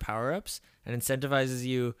different power-ups, and incentivizes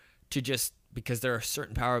you to just, because there are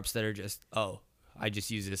certain power-ups that are just, oh, I just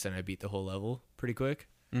use this and I beat the whole level pretty quick.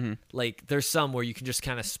 Mm-hmm. Like there's some where you can just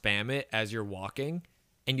kind of spam it as you're walking,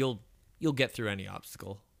 and you'll get through any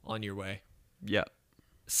obstacle on your way. Yeah.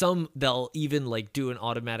 Some, they'll even like do an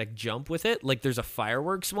automatic jump with it. Like there's a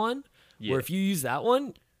fireworks one where if you use that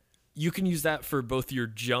one, you can use that for both your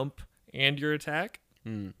jump and your attack.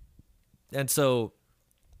 Mm. And so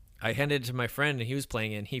I handed it to my friend, and he was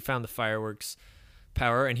playing it, and he found the fireworks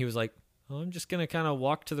power, and he was like, oh, I'm just going to kind of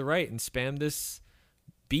walk to the right and spam this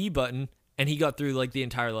B button. And he got through like the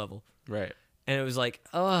entire level. Right. And it was like,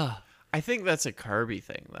 oh. I think that's a Kirby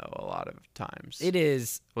thing, though, a lot of times. It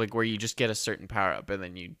is. Like, where you just get a certain power-up, and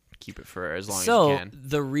then you keep it for as long as you can. So,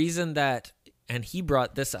 the reason that... And he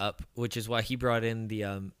brought this up, which is why he brought in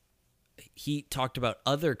the... he talked about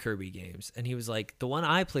other Kirby games, and he was like, the one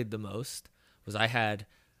I played the most was I had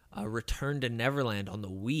Return to Neverland on the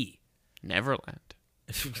Wii. Neverland?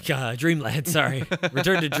 Dreamland, sorry.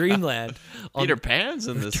 Return to Dreamland. Peter Pan's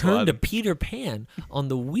in this one. Return to Peter Pan on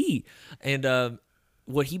the Wii. And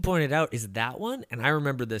what he pointed out is that one, and I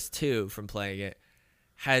remember this too from playing it,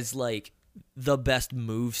 has like the best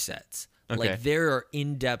move sets. Okay. Like there are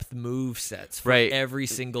in-depth move sets for every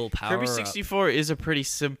single power. Kirby 64 is a pretty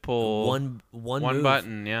simple one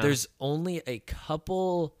button. Yeah, there's only a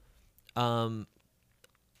couple, a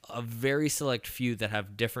very select few that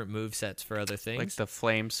have different move sets for other things, like the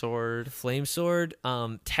flame sword.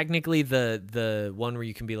 Technically, the one where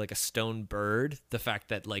you can be like a stone bird. The fact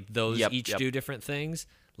that like those each do different things.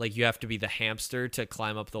 Like you have to be the hamster to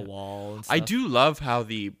climb up the wall. And stuff. I do love how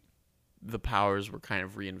the powers were kind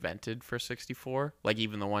of reinvented for 64. Like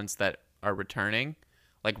even the ones that are returning,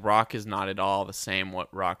 like Rock is not at all the same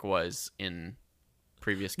what Rock was in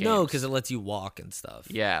previous games. No, because it lets you walk and stuff.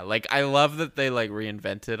 Yeah, like I love that they like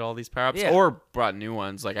reinvented all these power-ups or brought new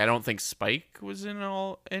ones. Like I don't think Spike was in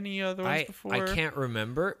any other ones before. I can't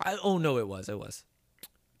remember. Oh no, it was.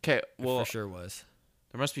 Okay, well, it for sure was.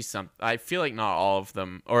 There must be some. I feel like not all of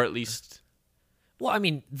them, or at least. Well, I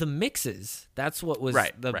mean, the mixes, that's what was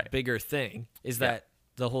the bigger thing, is that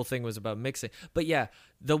the whole thing was about mixing. But yeah,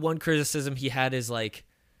 the one criticism he had is like,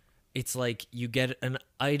 it's like you get an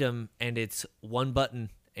item and it's one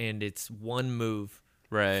button and it's one move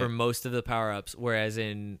for most of the power-ups, whereas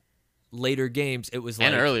in later games, it was like...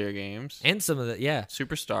 And earlier games. And some of the,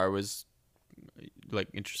 Superstar was like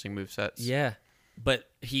interesting movesets. Yeah. But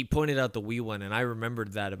he pointed out the Wii one, and I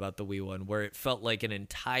remembered that about the Wii one, where it felt like an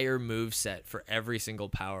entire move set for every single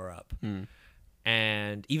power-up.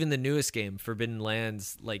 And even the newest game, Forbidden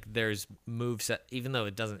Lands, like there's move set, even though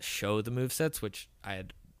it doesn't show the move sets, which I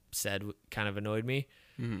had said kind of annoyed me.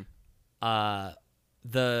 There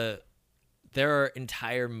are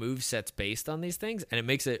entire move sets based on these things, and it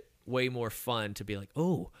makes it way more fun to be like,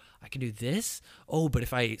 oh, I can do this. Oh, but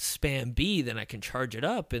if I spam B, then I can charge it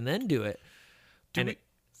up and then do it.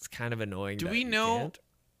 It's kind of annoying. Do we know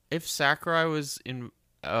if Sakurai was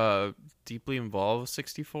deeply involved with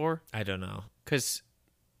 64? I don't know. Because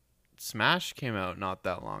Smash came out not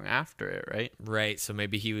that long after it, right? Right, so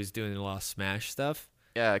maybe he was doing a lot of Smash stuff.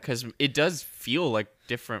 Yeah, because it does feel like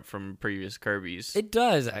different from previous Kirby's. It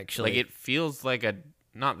does, actually. Like it feels like a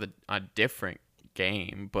different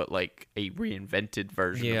game, but like a reinvented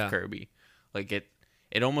version of Kirby. Like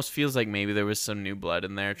it almost feels like maybe there was some new blood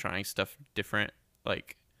in there trying stuff different.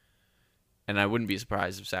 Like, and I wouldn't be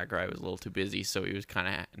surprised if Sakurai was a little too busy, so he was kind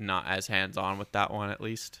of not as hands-on with that one, at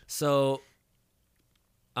least. So,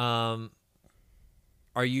 are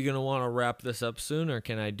you going to want to wrap this up soon, or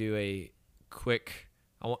can I do a quick...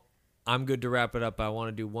 I'm good to wrap it up. I want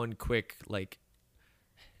to do one quick, like,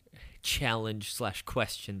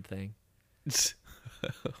 challenge/question thing.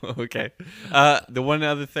 Okay. The one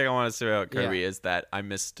other thing I want to say about Kirby is that I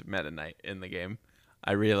missed Meta Knight in the game.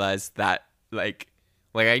 I realized that, like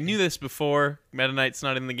I knew this before Meta Knight's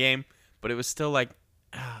not in the game, but it was still like,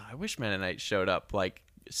 I wish Meta Knight showed up like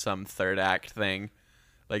some third act thing.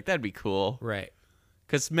 Like that'd be cool. Right.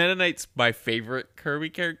 Because Meta Knight's my favorite Kirby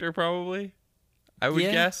character, probably. I would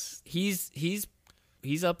guess. He's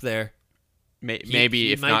up there.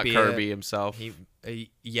 Maybe if not Kirby himself.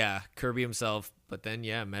 Kirby himself. But then,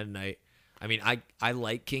 Meta Knight. I mean, I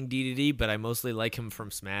like King Dedede, but I mostly like him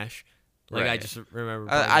from Smash. Like I just remember.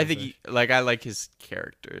 I think I like his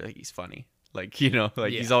character. Like he's funny. Like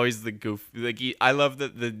he's always the goof. Like I love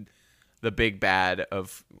the big bad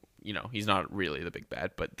of he's not really the big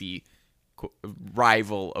bad, but the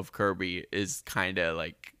rival of Kirby is kind of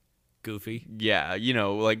like goofy. Yeah,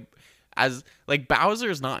 as like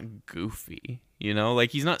Bowser's not goofy.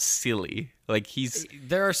 Like he's not silly. Like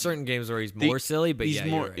there are certain games where he's more silly, but he's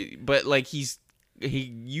more. Right. But like he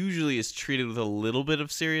usually is treated with a little bit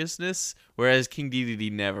of seriousness, whereas King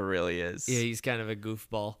Dedede never really is. Yeah, he's kind of a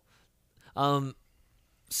goofball.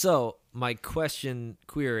 So my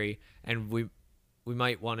query, and we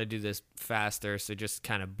might want to do this faster, so just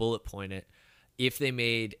kind of bullet point it. If they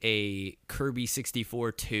made a Kirby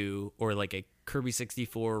 64 2 or like a Kirby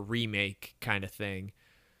 64 remake kind of thing,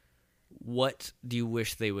 what do you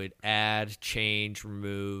wish they would add, change,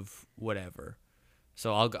 remove, whatever?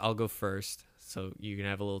 So I'll go first, so you can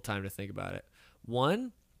have a little time to think about it.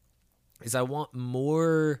 One is I want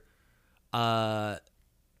more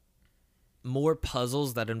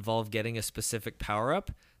puzzles that involve getting a specific power-up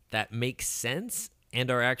that make sense and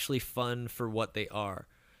are actually fun for what they are.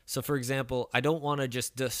 So, for example, I don't want to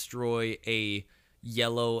just destroy a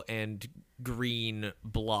yellow and green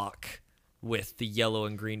block with the yellow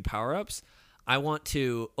and green power-ups. I want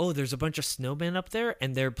to, there's a bunch of snowmen up there,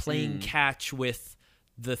 and they're playing catch with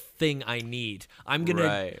the thing I need. I'm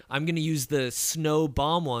gonna use the snow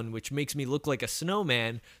bomb one, which makes me look like a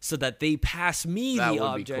snowman, so that they pass me the object.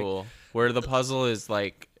 That would be cool. Where the puzzle is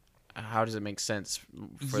like, how does it make sense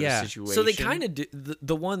for the situation? So they kind of do.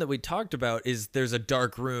 The one that we talked about is there's a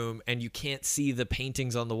dark room and you can't see the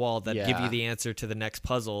paintings on the wall that give you the answer to the next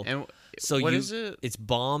puzzle. And so what is it? It's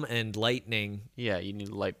bomb and lightning. Yeah, you need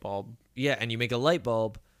a light bulb. Yeah, and you make a light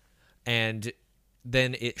bulb, and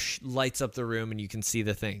then it lights up the room and you can see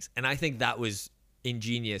the things. And I think that was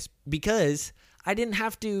ingenious because I didn't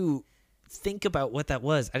have to think about what that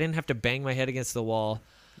was. I didn't have to bang my head against the wall.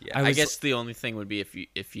 Yeah, I guess the only thing would be if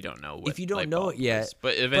you don't know what it yet. Is.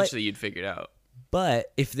 But eventually you'd figure it out.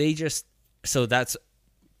 But if they so that's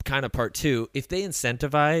kind of part two. If they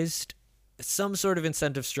incentivized some sort of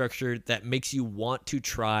incentive structure that makes you want to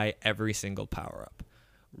try every single power up.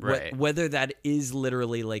 Right. Whether that is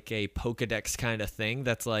literally like a Pokedex kind of thing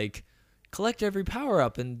that's like collect every power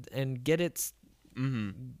up and get it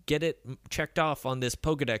checked off on this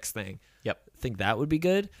Pokedex thing. Yep. I think that would be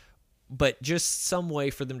good. But just some way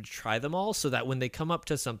for them to try them all so that when they come up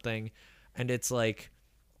to something and it's like,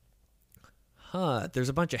 there's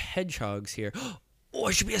a bunch of hedgehogs here. Oh,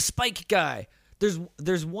 I should be a spike guy.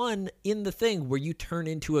 There's one in the thing where you turn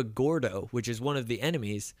into a Gordo, which is one of the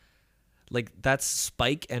enemies. Like, that's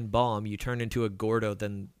Spike and Bomb. You turn into a Gordo,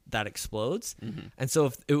 then that explodes. Mm-hmm. And so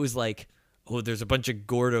if it was like, there's a bunch of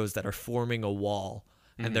Gordos that are forming a wall,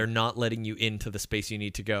 and they're not letting you into the space you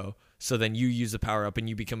need to go. So then you use the power up and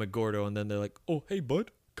you become a Gordo, and then they're like, oh, hey,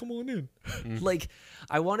 bud, come on in. Like,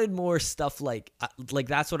 I wanted more stuff like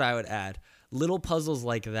that's what I would add. Little puzzles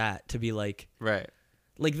like that to be like, right.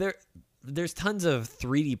 Like there's tons of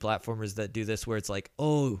 3D platformers that do this where it's like,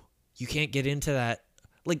 you can't get into that.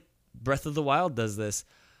 Like Breath of the Wild does this.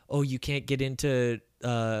 You can't get into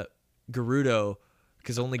Gerudo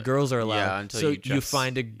because only girls are allowed. Yeah, until you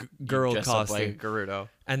find a girl costume, like a Gerudo,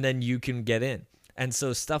 and then you can get in. And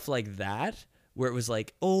so stuff like that, where it was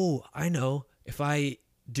like, I know if I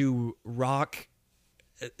do rock,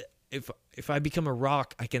 if I become a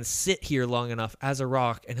rock, I can sit here long enough as a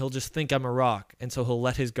rock, and he'll just think I'm a rock, and so he'll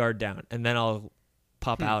let his guard down, and then I'll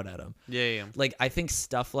pop out at him. Yeah. Like, I think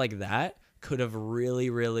stuff like that could have really,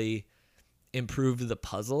 really improved the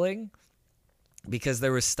puzzling. Because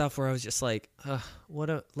there was stuff where I was just like,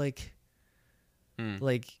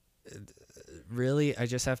 really? I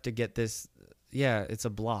just have to get this. Yeah, it's a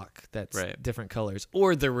block that's different colors.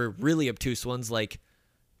 Or there were really obtuse ones like,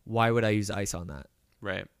 why would I use ice on that?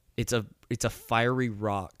 Right. It's a fiery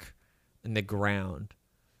rock in the ground.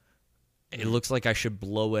 It looks like I should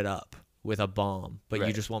blow it up with a bomb, but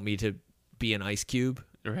you just want me to be an ice cube?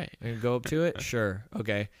 Right. And go up to it? Sure.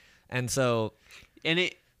 Okay. And so...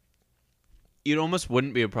 It almost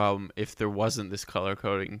wouldn't be a problem if there wasn't this color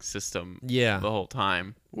coding system the whole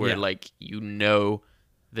time where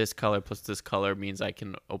this color plus this color means I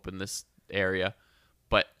can open this area.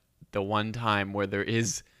 But the one time where there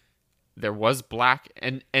was black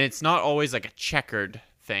and it's not always like a checkered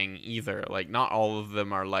thing either. Like not all of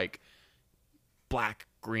them are like black,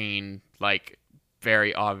 green, like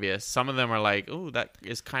very obvious. Some of them are like, that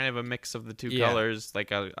is kind of a mix of the two colors.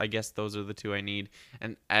 Like, I guess those are the two I need.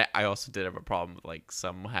 And I also did have a problem with, like,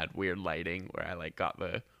 some had weird lighting where I, like, got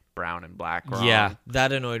the brown and black wrong. Yeah,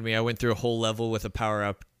 that annoyed me. I went through a whole level with a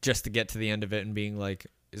power-up just to get to the end of it and being like,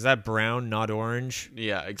 is that brown, not orange?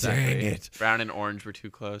 Yeah, exactly. Dang it. Brown and orange were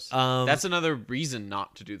too close. That's another reason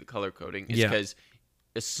not to do the color coding is because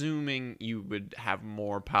assuming you would have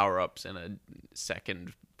more power-ups in a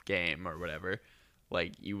second game or whatever...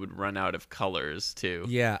 Like, you would run out of colors, too.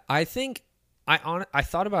 Yeah, I think... I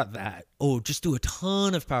thought about that. Just do a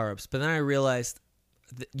ton of power-ups. But then I realized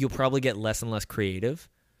that you'll probably get less and less creative.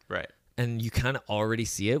 Right. And you kind of already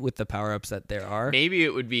see it with the power-ups that there are. Maybe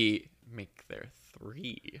it would be... Make there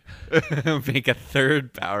 3. Make a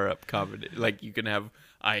third power-up combination. Like, you can have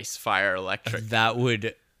ice, fire, electric. That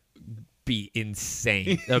would... be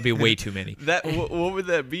insane. That would be way too many. What would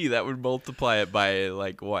that be? That would multiply it by,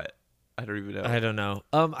 like, what? I don't even know. I don't know.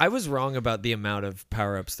 I was wrong about the amount of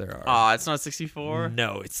power-ups there are. It's not 64?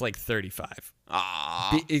 No, it's like 35.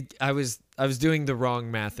 I was doing the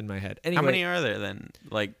wrong math in my head. Anyway, how many are there then?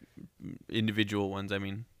 Like individual ones, I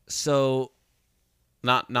mean. So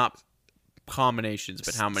not combinations,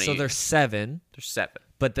 but how many? So there's 7. There's 7.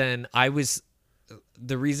 But then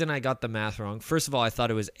the reason I got the math wrong, first of all, I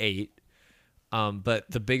thought it was 8. But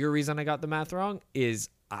the bigger reason I got the math wrong is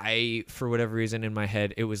for whatever reason in my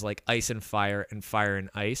head, it was like ice and fire and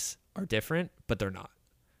ice are different, but they're not.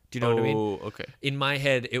 Do you know what I mean? Oh, okay. In my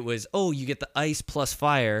head, it was, you get the ice plus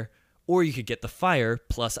fire, or you could get the fire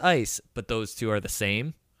plus ice, but those two are the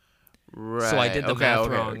same. Right. So I did the math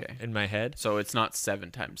wrong in my head. So it's not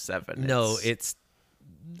 7 times 7. No, it's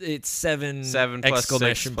 7. 7 plus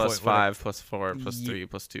 6 plus 5 plus 4 plus 3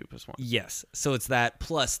 plus 2 plus 1. Yes. So it's that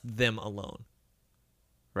plus them alone.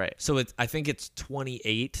 Right. So I think it's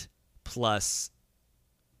 28 plus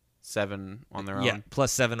 7 on their own. Yeah,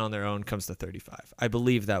 plus 7 on their own comes to 35. I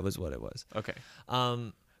believe that was what it was. Okay.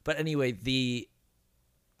 But anyway,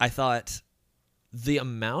 I thought the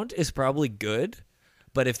amount is probably good,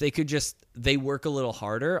 but if they work a little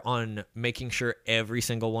harder on making sure every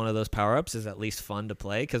single one of those power-ups is at least fun to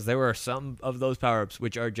play, because there are some of those power-ups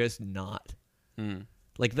which are just not.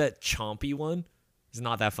 Like that chompy one is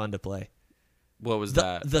not that fun to play. What was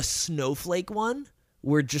that? The snowflake one,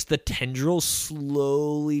 where just the tendrils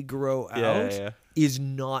slowly grow out, is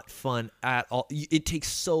not fun at all. It takes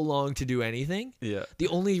so long to do anything. Yeah. The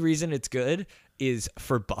only reason it's good is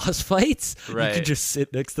for boss fights. Right. You can just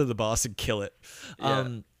sit next to the boss and kill it.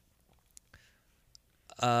 Yeah.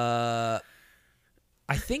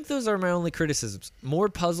 I think those are my only criticisms. More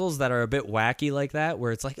puzzles that are a bit wacky like that,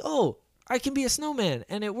 where it's like, I can be a snowman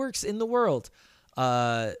and it works in the world.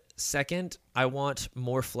 Second, I want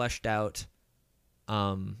more fleshed out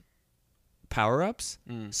power-ups.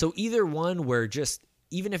 So either one where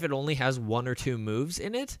even if it only has 1 or 2 moves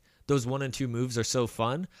in it, those 1 and 2 moves are so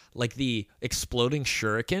fun. Like the exploding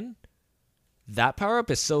shuriken, that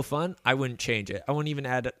power-up is so fun, I wouldn't change it. I wouldn't even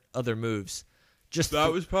add other moves.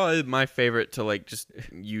 That was probably my favorite to like just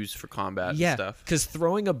use for combat and stuff. Because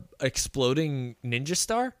throwing a exploding ninja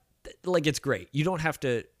star, like it's great. You don't have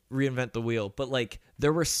to reinvent the wheel, but like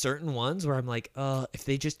there were certain ones where I'm like, if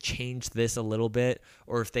they just changed this a little bit,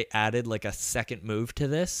 or if they added like a second move to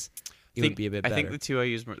this, it would be a bit better. I think the two I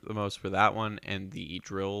used the most were that one and the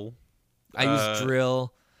drill. I used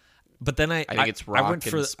drill, but then I think it's rock and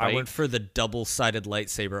spike. I went for the double-sided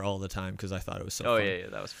lightsaber all the time because I thought it was so fun. Yeah,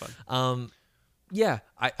 that was fun. Yeah,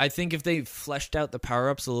 I think if they fleshed out the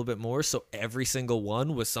power-ups a little bit more, so every single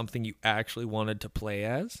one was something you actually wanted to play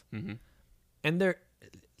as, and there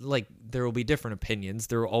will be different opinions.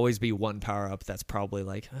 There will always be one power-up that's probably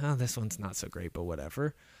like, this one's not so great, but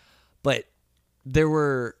whatever. But there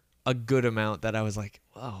were a good amount that I was like,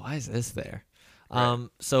 why is this there? Right.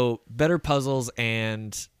 So better puzzles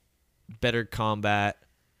and better combat.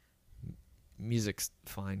 Music's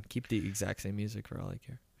fine. Keep the exact same music for all I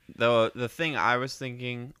care. The thing I was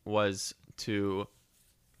thinking was to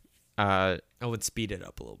I would speed it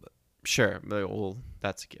up a little bit. Sure, well,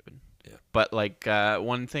 that's a given. Yeah. But like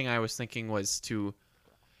one thing I was thinking was to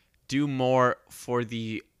do more for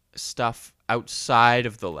the stuff outside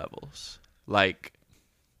of the levels. Like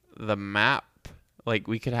the map, like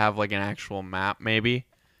we could have like an actual map maybe.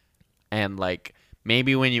 And like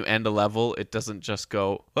maybe when you end a level, it doesn't just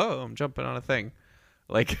go, I'm jumping on a thing.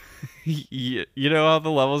 Like, you know how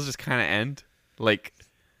the levels just kind of end? Like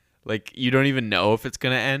you don't even know if it's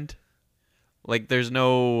going to end. Like, there's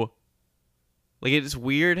no... Like, it's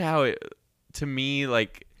weird how to me,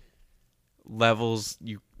 like, levels,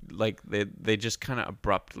 they just kind of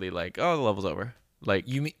abruptly, like, the level's over. Like...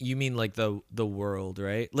 You mean like the world,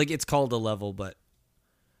 right? Like, it's called a level, but...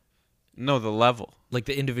 No, the level. Like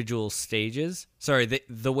the individual stages? Sorry,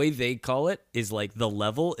 the way they call it is like the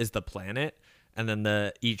level is the planet, and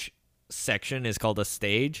then each section is called a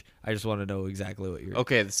stage. I just want to know exactly what you're...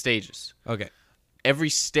 Okay, the stages. Okay. Every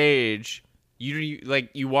stage,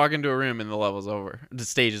 you walk into a room and the level's over. The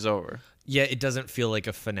stage is over. Yeah, it doesn't feel like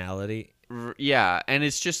a finality. Yeah, and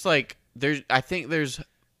it's just like I think there's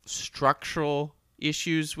structural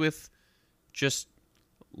issues with just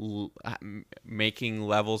making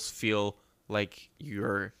levels feel like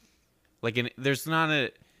you're like there's not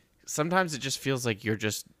a... Sometimes it just feels like you're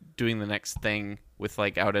just doing the next thing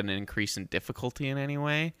without an increase in difficulty in any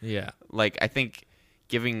way. Yeah. Like, I think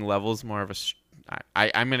giving levels more of a...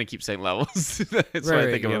 I'm going to keep saying levels. That's right, what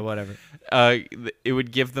I think of. Yeah, whatever. It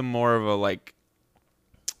would give them more of a, like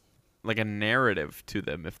a narrative to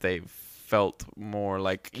them if they felt more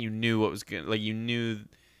like you knew what was going to... Like, you knew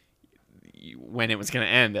when it was going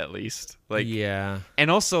to end, at least. Like, yeah.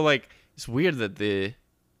 And also, like, it's weird that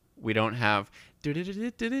we don't have... That's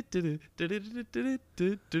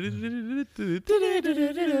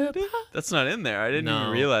not in there. I didn't even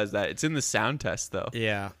realize that. It's in the sound test though.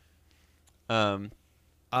 Yeah.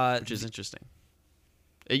 Which is interesting.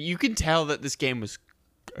 You can tell that this game was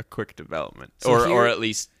a quick development, or at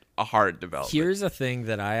least a hard development. Here's a thing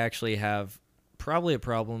that I actually have probably a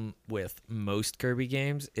problem with most Kirby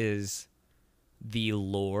games is the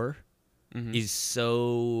lore is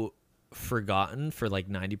so forgotten for like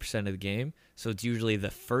 90% of the game. So it's usually the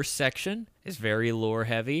first section is very lore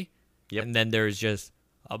heavy. Yep. And then there's just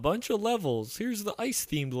a bunch of levels. Here's the ice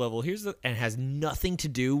themed level. And it has nothing to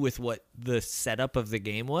do with what the setup of the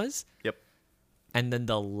game was. Yep. And then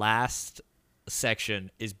the last section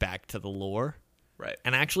is back to the lore. Right.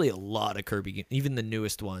 And actually a lot of Kirby games, even the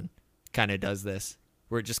newest one, kind of does this,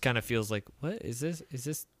 where it just kind of feels like, what is this? Is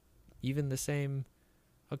this even the same?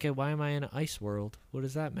 Okay, why am I in an ice world? What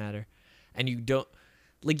does that matter? And you don't,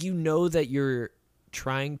 like, you know that you're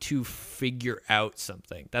trying to figure out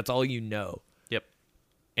something. That's all you know. Yep.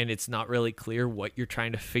 And it's not really clear what you're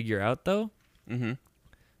trying to figure out, though.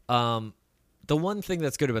 Mm-hmm. The one thing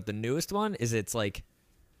that's good about the newest one is it's like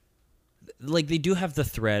they do have the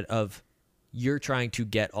thread of you're trying to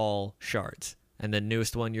get all shards. And the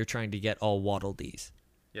newest one, you're trying to get all Waddle Dees.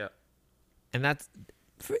 Yeah. And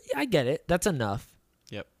I get it. That's enough.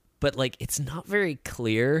 Yep. But, like, it's not very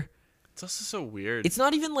clear. It's also so weird. It's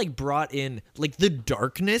not even, like, brought in, like, the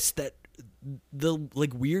darkness the,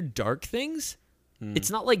 like, weird dark things. It's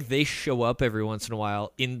not like they show up every once in a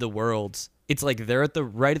while in the worlds. It's like they're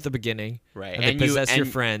right at the beginning. Right. And they possess your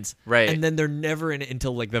friends. Right. And then they're never in it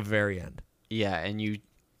until, like, the very end. Yeah, and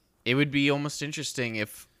it would be almost interesting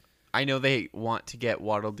if, I know they want to get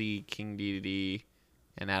Waddle Dee, King Dedede,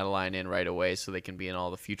 and Adeline in right away so they can be in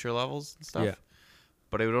all the future levels and stuff. Yeah.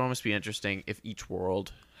 But it would almost be interesting if each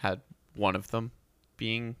world had one of them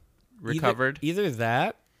being recovered. Either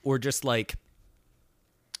that or just like...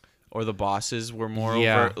 Or the bosses were more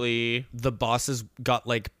overtly... The bosses got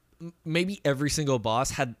like... Maybe every single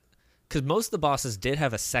boss had... Because most of the bosses did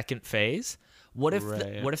have a second phase. What if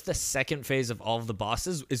the second phase of all of the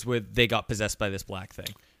bosses is where they got possessed by this black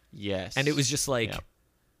thing? Yes. And it was just like... Yep.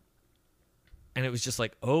 And it was just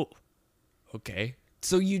like, oh, okay.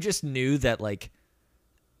 So you just knew that, like,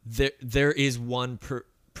 there is one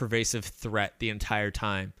pervasive threat the entire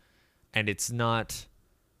time. And it's not...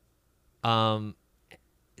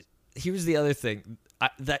 Here's the other thing.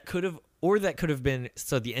 That could have been...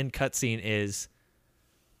 So the end cutscene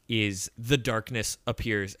is the darkness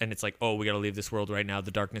appears, and it's like, oh, we got to leave this world right now.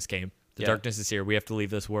 The darkness came. The darkness is here. We have to leave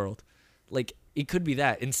this world. Like, it could be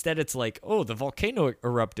that. Instead, it's like, oh, the volcano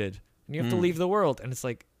erupted, and you have to leave the world. And it's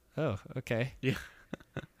like, oh, okay. Yeah,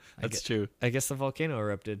 that's true. I guess the volcano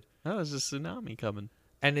erupted. Oh, there's a tsunami coming.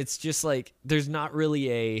 And it's just like, there's not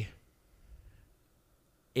really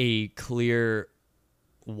a clear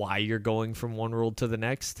why you're going from one world to the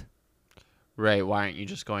next. Right. Why aren't you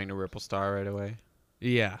just going to Ripple Star right away?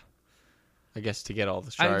 Yeah. I guess to get all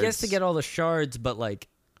the shards. I guess to get all the shards, but, like,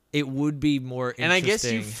 it would be more interesting. And I guess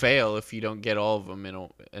you fail if you don't get all of them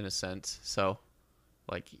in a sense. So,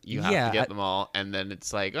 like, you have to get them all, and then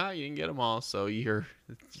it's like, oh, you didn't get them all, so you're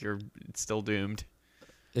still doomed.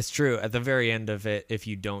 It's true. At the very end of it, if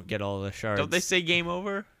you don't get all the shards, don't they say game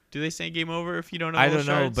over? Do they say game over if you don't have all the shards?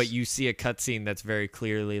 I don't know, but you see a cutscene that's very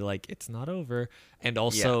clearly like it's not over, and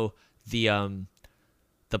also the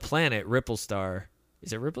planet Ripple Star.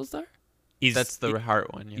 Is it Ripple Star? That's the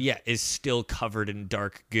heart one. Yeah, is still covered in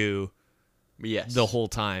dark goo. Yes. The whole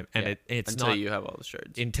time, and it's until not you have all the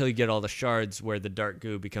shards. Until you get all the shards, where the dark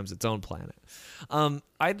goo becomes its own planet.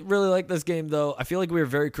 I really like this game, though. I feel like we were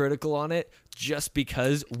very critical on it, just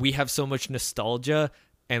because we have so much nostalgia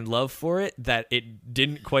and love for it that it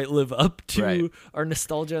didn't quite live up to our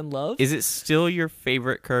nostalgia and love. Is it still your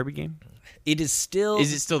favorite Kirby game? It is still.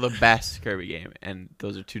 Is it still the best Kirby game? And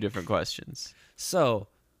those are two different questions. So,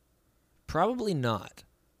 probably not.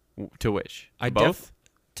 To which? Both?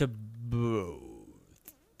 To both.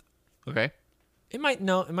 Okay. It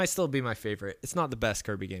might still be my favorite. It's not the best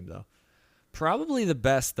Kirby game, though. Probably the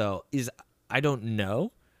best, though, is I don't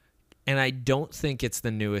know, and I don't think it's the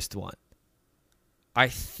newest one. I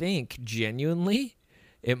think, genuinely,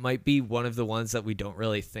 it might be one of the ones that we don't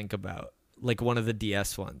really think about, like one of the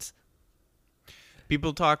DS ones.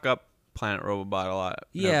 People talk up Planet Robobot a lot.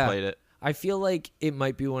 Never played it. I feel like it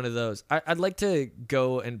might be one of those. I'd like to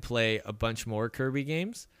go and play a bunch more Kirby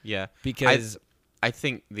games. Yeah. Because I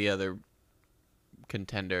think the other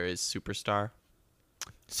contender is Superstar.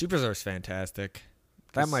 Superstar's fantastic.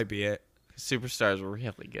 That might be it. Superstars were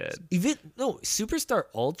really good. Superstar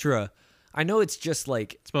Ultra. I know it's just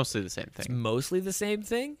like... It's mostly the same thing. It's mostly the same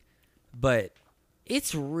thing, but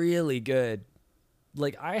it's really good.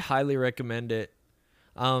 Like, I highly recommend it.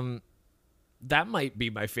 That might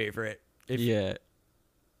be my favorite.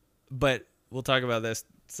 But we'll talk about this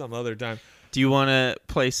some other time. Do you want to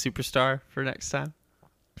play Superstar for next time?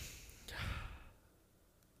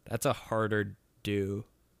 That's a harder do.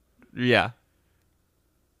 Yeah.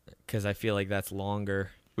 because I feel like that's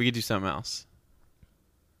longer. We could do something else.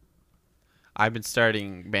 I've been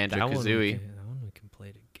starting Banjo-Kazooie. That one we can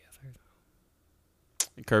play together.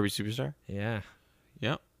 Kirby Superstar? Yeah.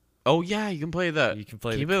 Yep. Oh, yeah, you can play the... You can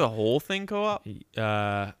play the whole thing co-op?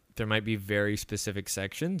 There might be very specific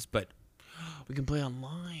sections, but... We can play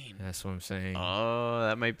online. That's what I'm saying. Oh,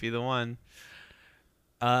 that might be the one.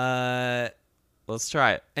 Let's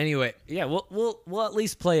try it. Anyway, yeah, we'll at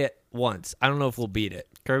least play it once. I don't know if we'll beat it.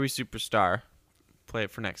 Kirby Superstar. Play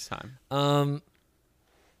it for next time.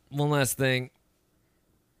 One last thing.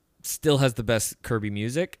 Still has the best Kirby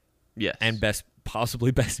music. Yes. And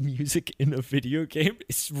possibly best music in a video game.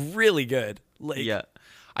 It's really good. Yeah.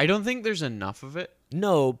 I don't think there's enough of it.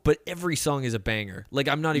 No, but every song is a banger. Like,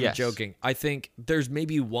 I'm not even joking. I think there's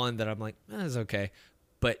maybe one that I'm like, that's okay.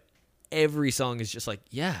 But every song is just like,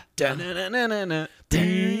 yeah. It's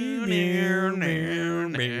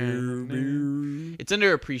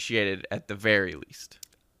underappreciated at the very least.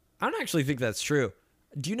 I don't actually think that's true.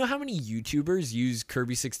 Do you know how many YouTubers use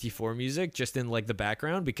Kirby 64 music just in like the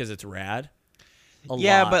background because it's rad? A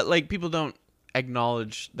lot. But like people don't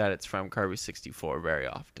acknowledge that it's from Kirby 64 very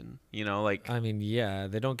often. You know, like I mean, yeah,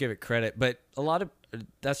 they don't give it credit, but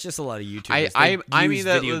that's just a lot of YouTubers. I mean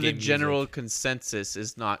that the general consensus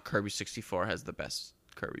is not Kirby 64 has the best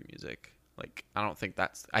Kirby music. Like I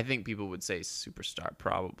think people would say Superstar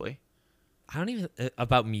probably. I don't even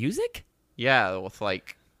about music? Yeah, with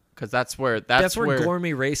like because that's where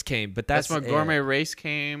Gourmet Race came, but that's where Gourmet Race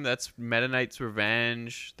came. That's Meta Knight's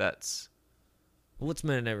Revenge. What's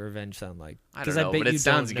Meta Knight Revenge sound like? I don't know, but it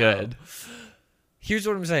sounds good. Here's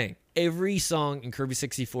what I'm saying. Every song in Kirby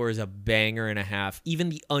 64 is a banger and a half. Even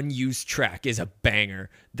the unused track is a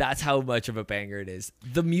banger. That's how much of a banger it is.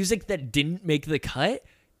 The music that didn't make the cut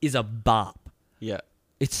is a bop. Yeah.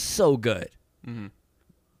 It's so good. Mm-hmm.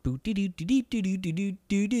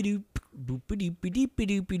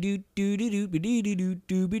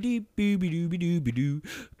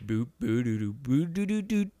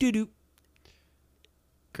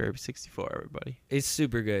 Kirby 64, everybody. It's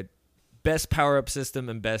super good. Best power-up system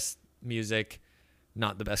and best music.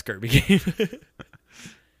 Not the best Kirby game.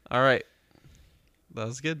 All right. That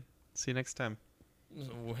was good. See you next time.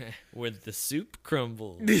 With the soup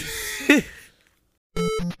crumbles.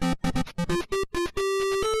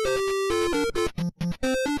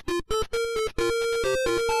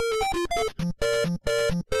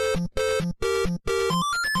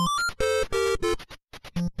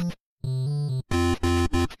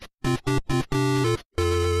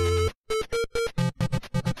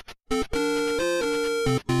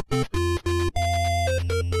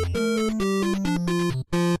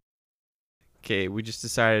 Okay, we just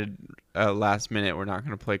decided last minute we're not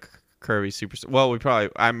going to play Kirby Superstar. Well,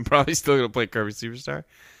 I'm probably still going to play Kirby Superstar,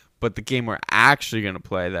 but the game we're actually going to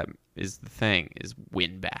play that is the thing is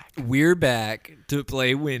Winback. We're back to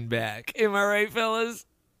play Winback. Am I right, fellas?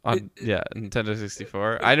 Yeah, Nintendo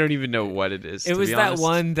 64. I don't even know what it is. It was that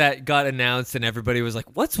one that got announced and everybody was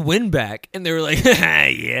like, "What's Winback?" And they were like,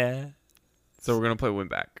 "Yeah." So we're going to play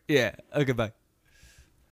Winback. Yeah. Okay, bye.